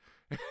in,"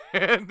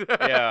 and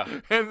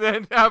and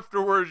then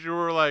afterwards you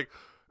were like.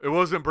 It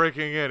wasn't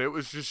breaking in. It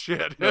was just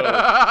shit. No,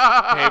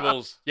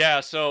 cables. Yeah,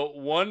 so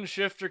one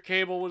shifter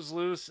cable was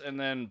loose, and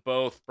then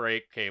both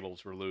brake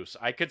cables were loose.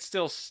 I could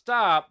still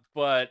stop,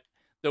 but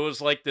there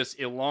was like this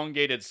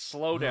elongated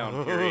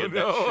slowdown period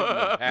that shouldn't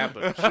have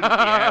happened. Shouldn't be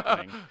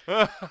happening.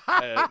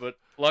 But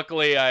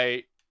luckily,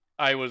 I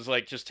was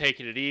like just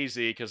taking it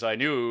easy because I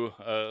knew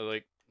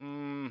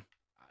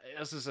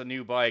this is a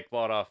new bike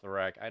bought off the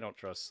rack. I don't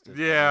trust it.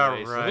 Yeah,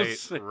 anyway.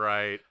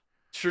 right.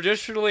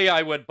 Traditionally,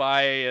 I would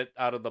buy it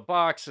out of the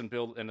box and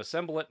build and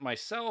assemble it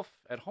myself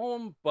at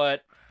home,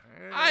 but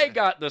I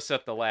got this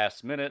at the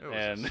last minute,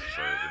 and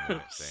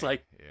it's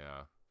like,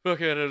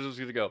 okay, I'm just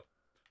gonna go.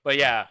 But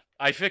yeah,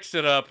 I fixed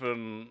it up,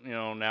 and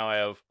now I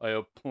have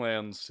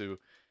plans to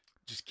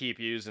just keep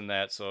using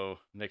that, so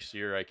next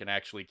year I can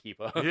actually keep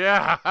up.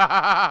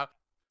 Yeah.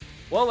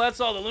 Well,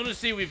 that's all the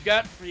lunacy we've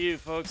got for you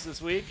folks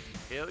this week.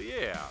 Hell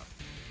yeah.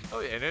 Oh,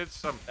 yeah, and it's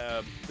some.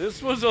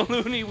 This was a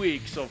loony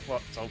week so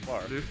far.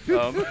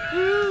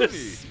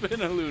 It's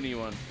been a loony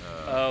one.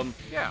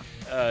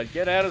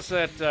 Get at us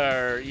at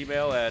our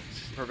email at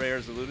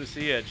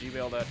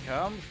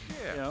purveyorsoflunacy@gmail.com.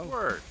 Yeah,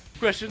 word.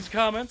 Questions,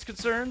 comments,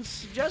 concerns,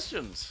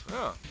 suggestions.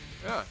 Yeah.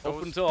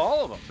 Open to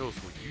all of them. Tell us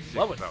what you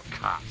think about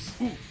cops.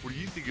 Ooh, what do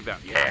you think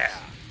about cops?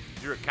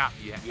 If you're a cop,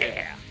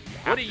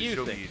 What do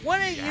you think? What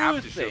do you think? You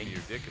have to show me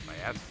your dick if I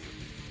ask you.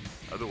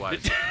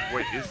 Otherwise,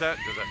 wait, does that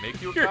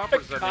make you a You're cop, or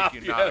does that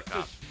make you not a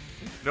cop?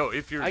 No,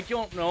 if you're, I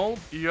don't know.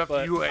 you have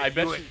but to, I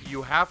bet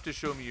you have to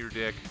show me your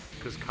dick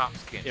because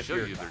cops can't If show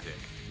you're a you their cop. dick.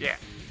 Yeah.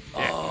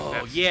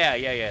 Oh, yeah.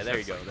 There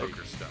you That's go. like There you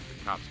hooker go. stuff.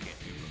 And cops can't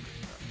do hooker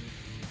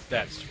stuff.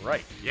 That's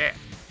right. Yeah.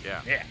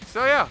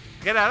 So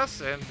get at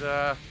us, and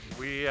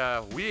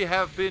we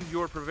have been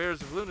your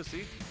purveyors of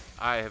lunacy.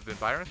 I have been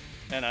Byron.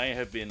 And I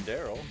have been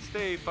Daryl.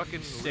 Stay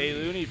fucking Stay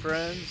loony,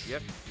 friends.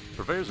 Yep.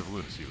 Purveyors of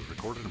Lunacy was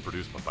recorded and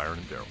produced by Byron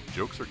and Daryl.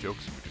 Jokes are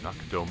jokes, and we do not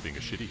condone being a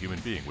shitty human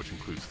being, which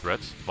includes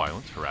threats,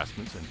 violence,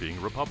 harassments, and being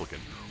a Republican.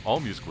 All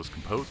music was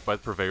composed by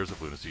the Purveyors of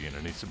Lunacy, and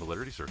any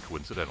similarities are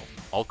coincidental.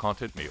 All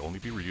content may only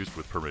be reused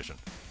with permission.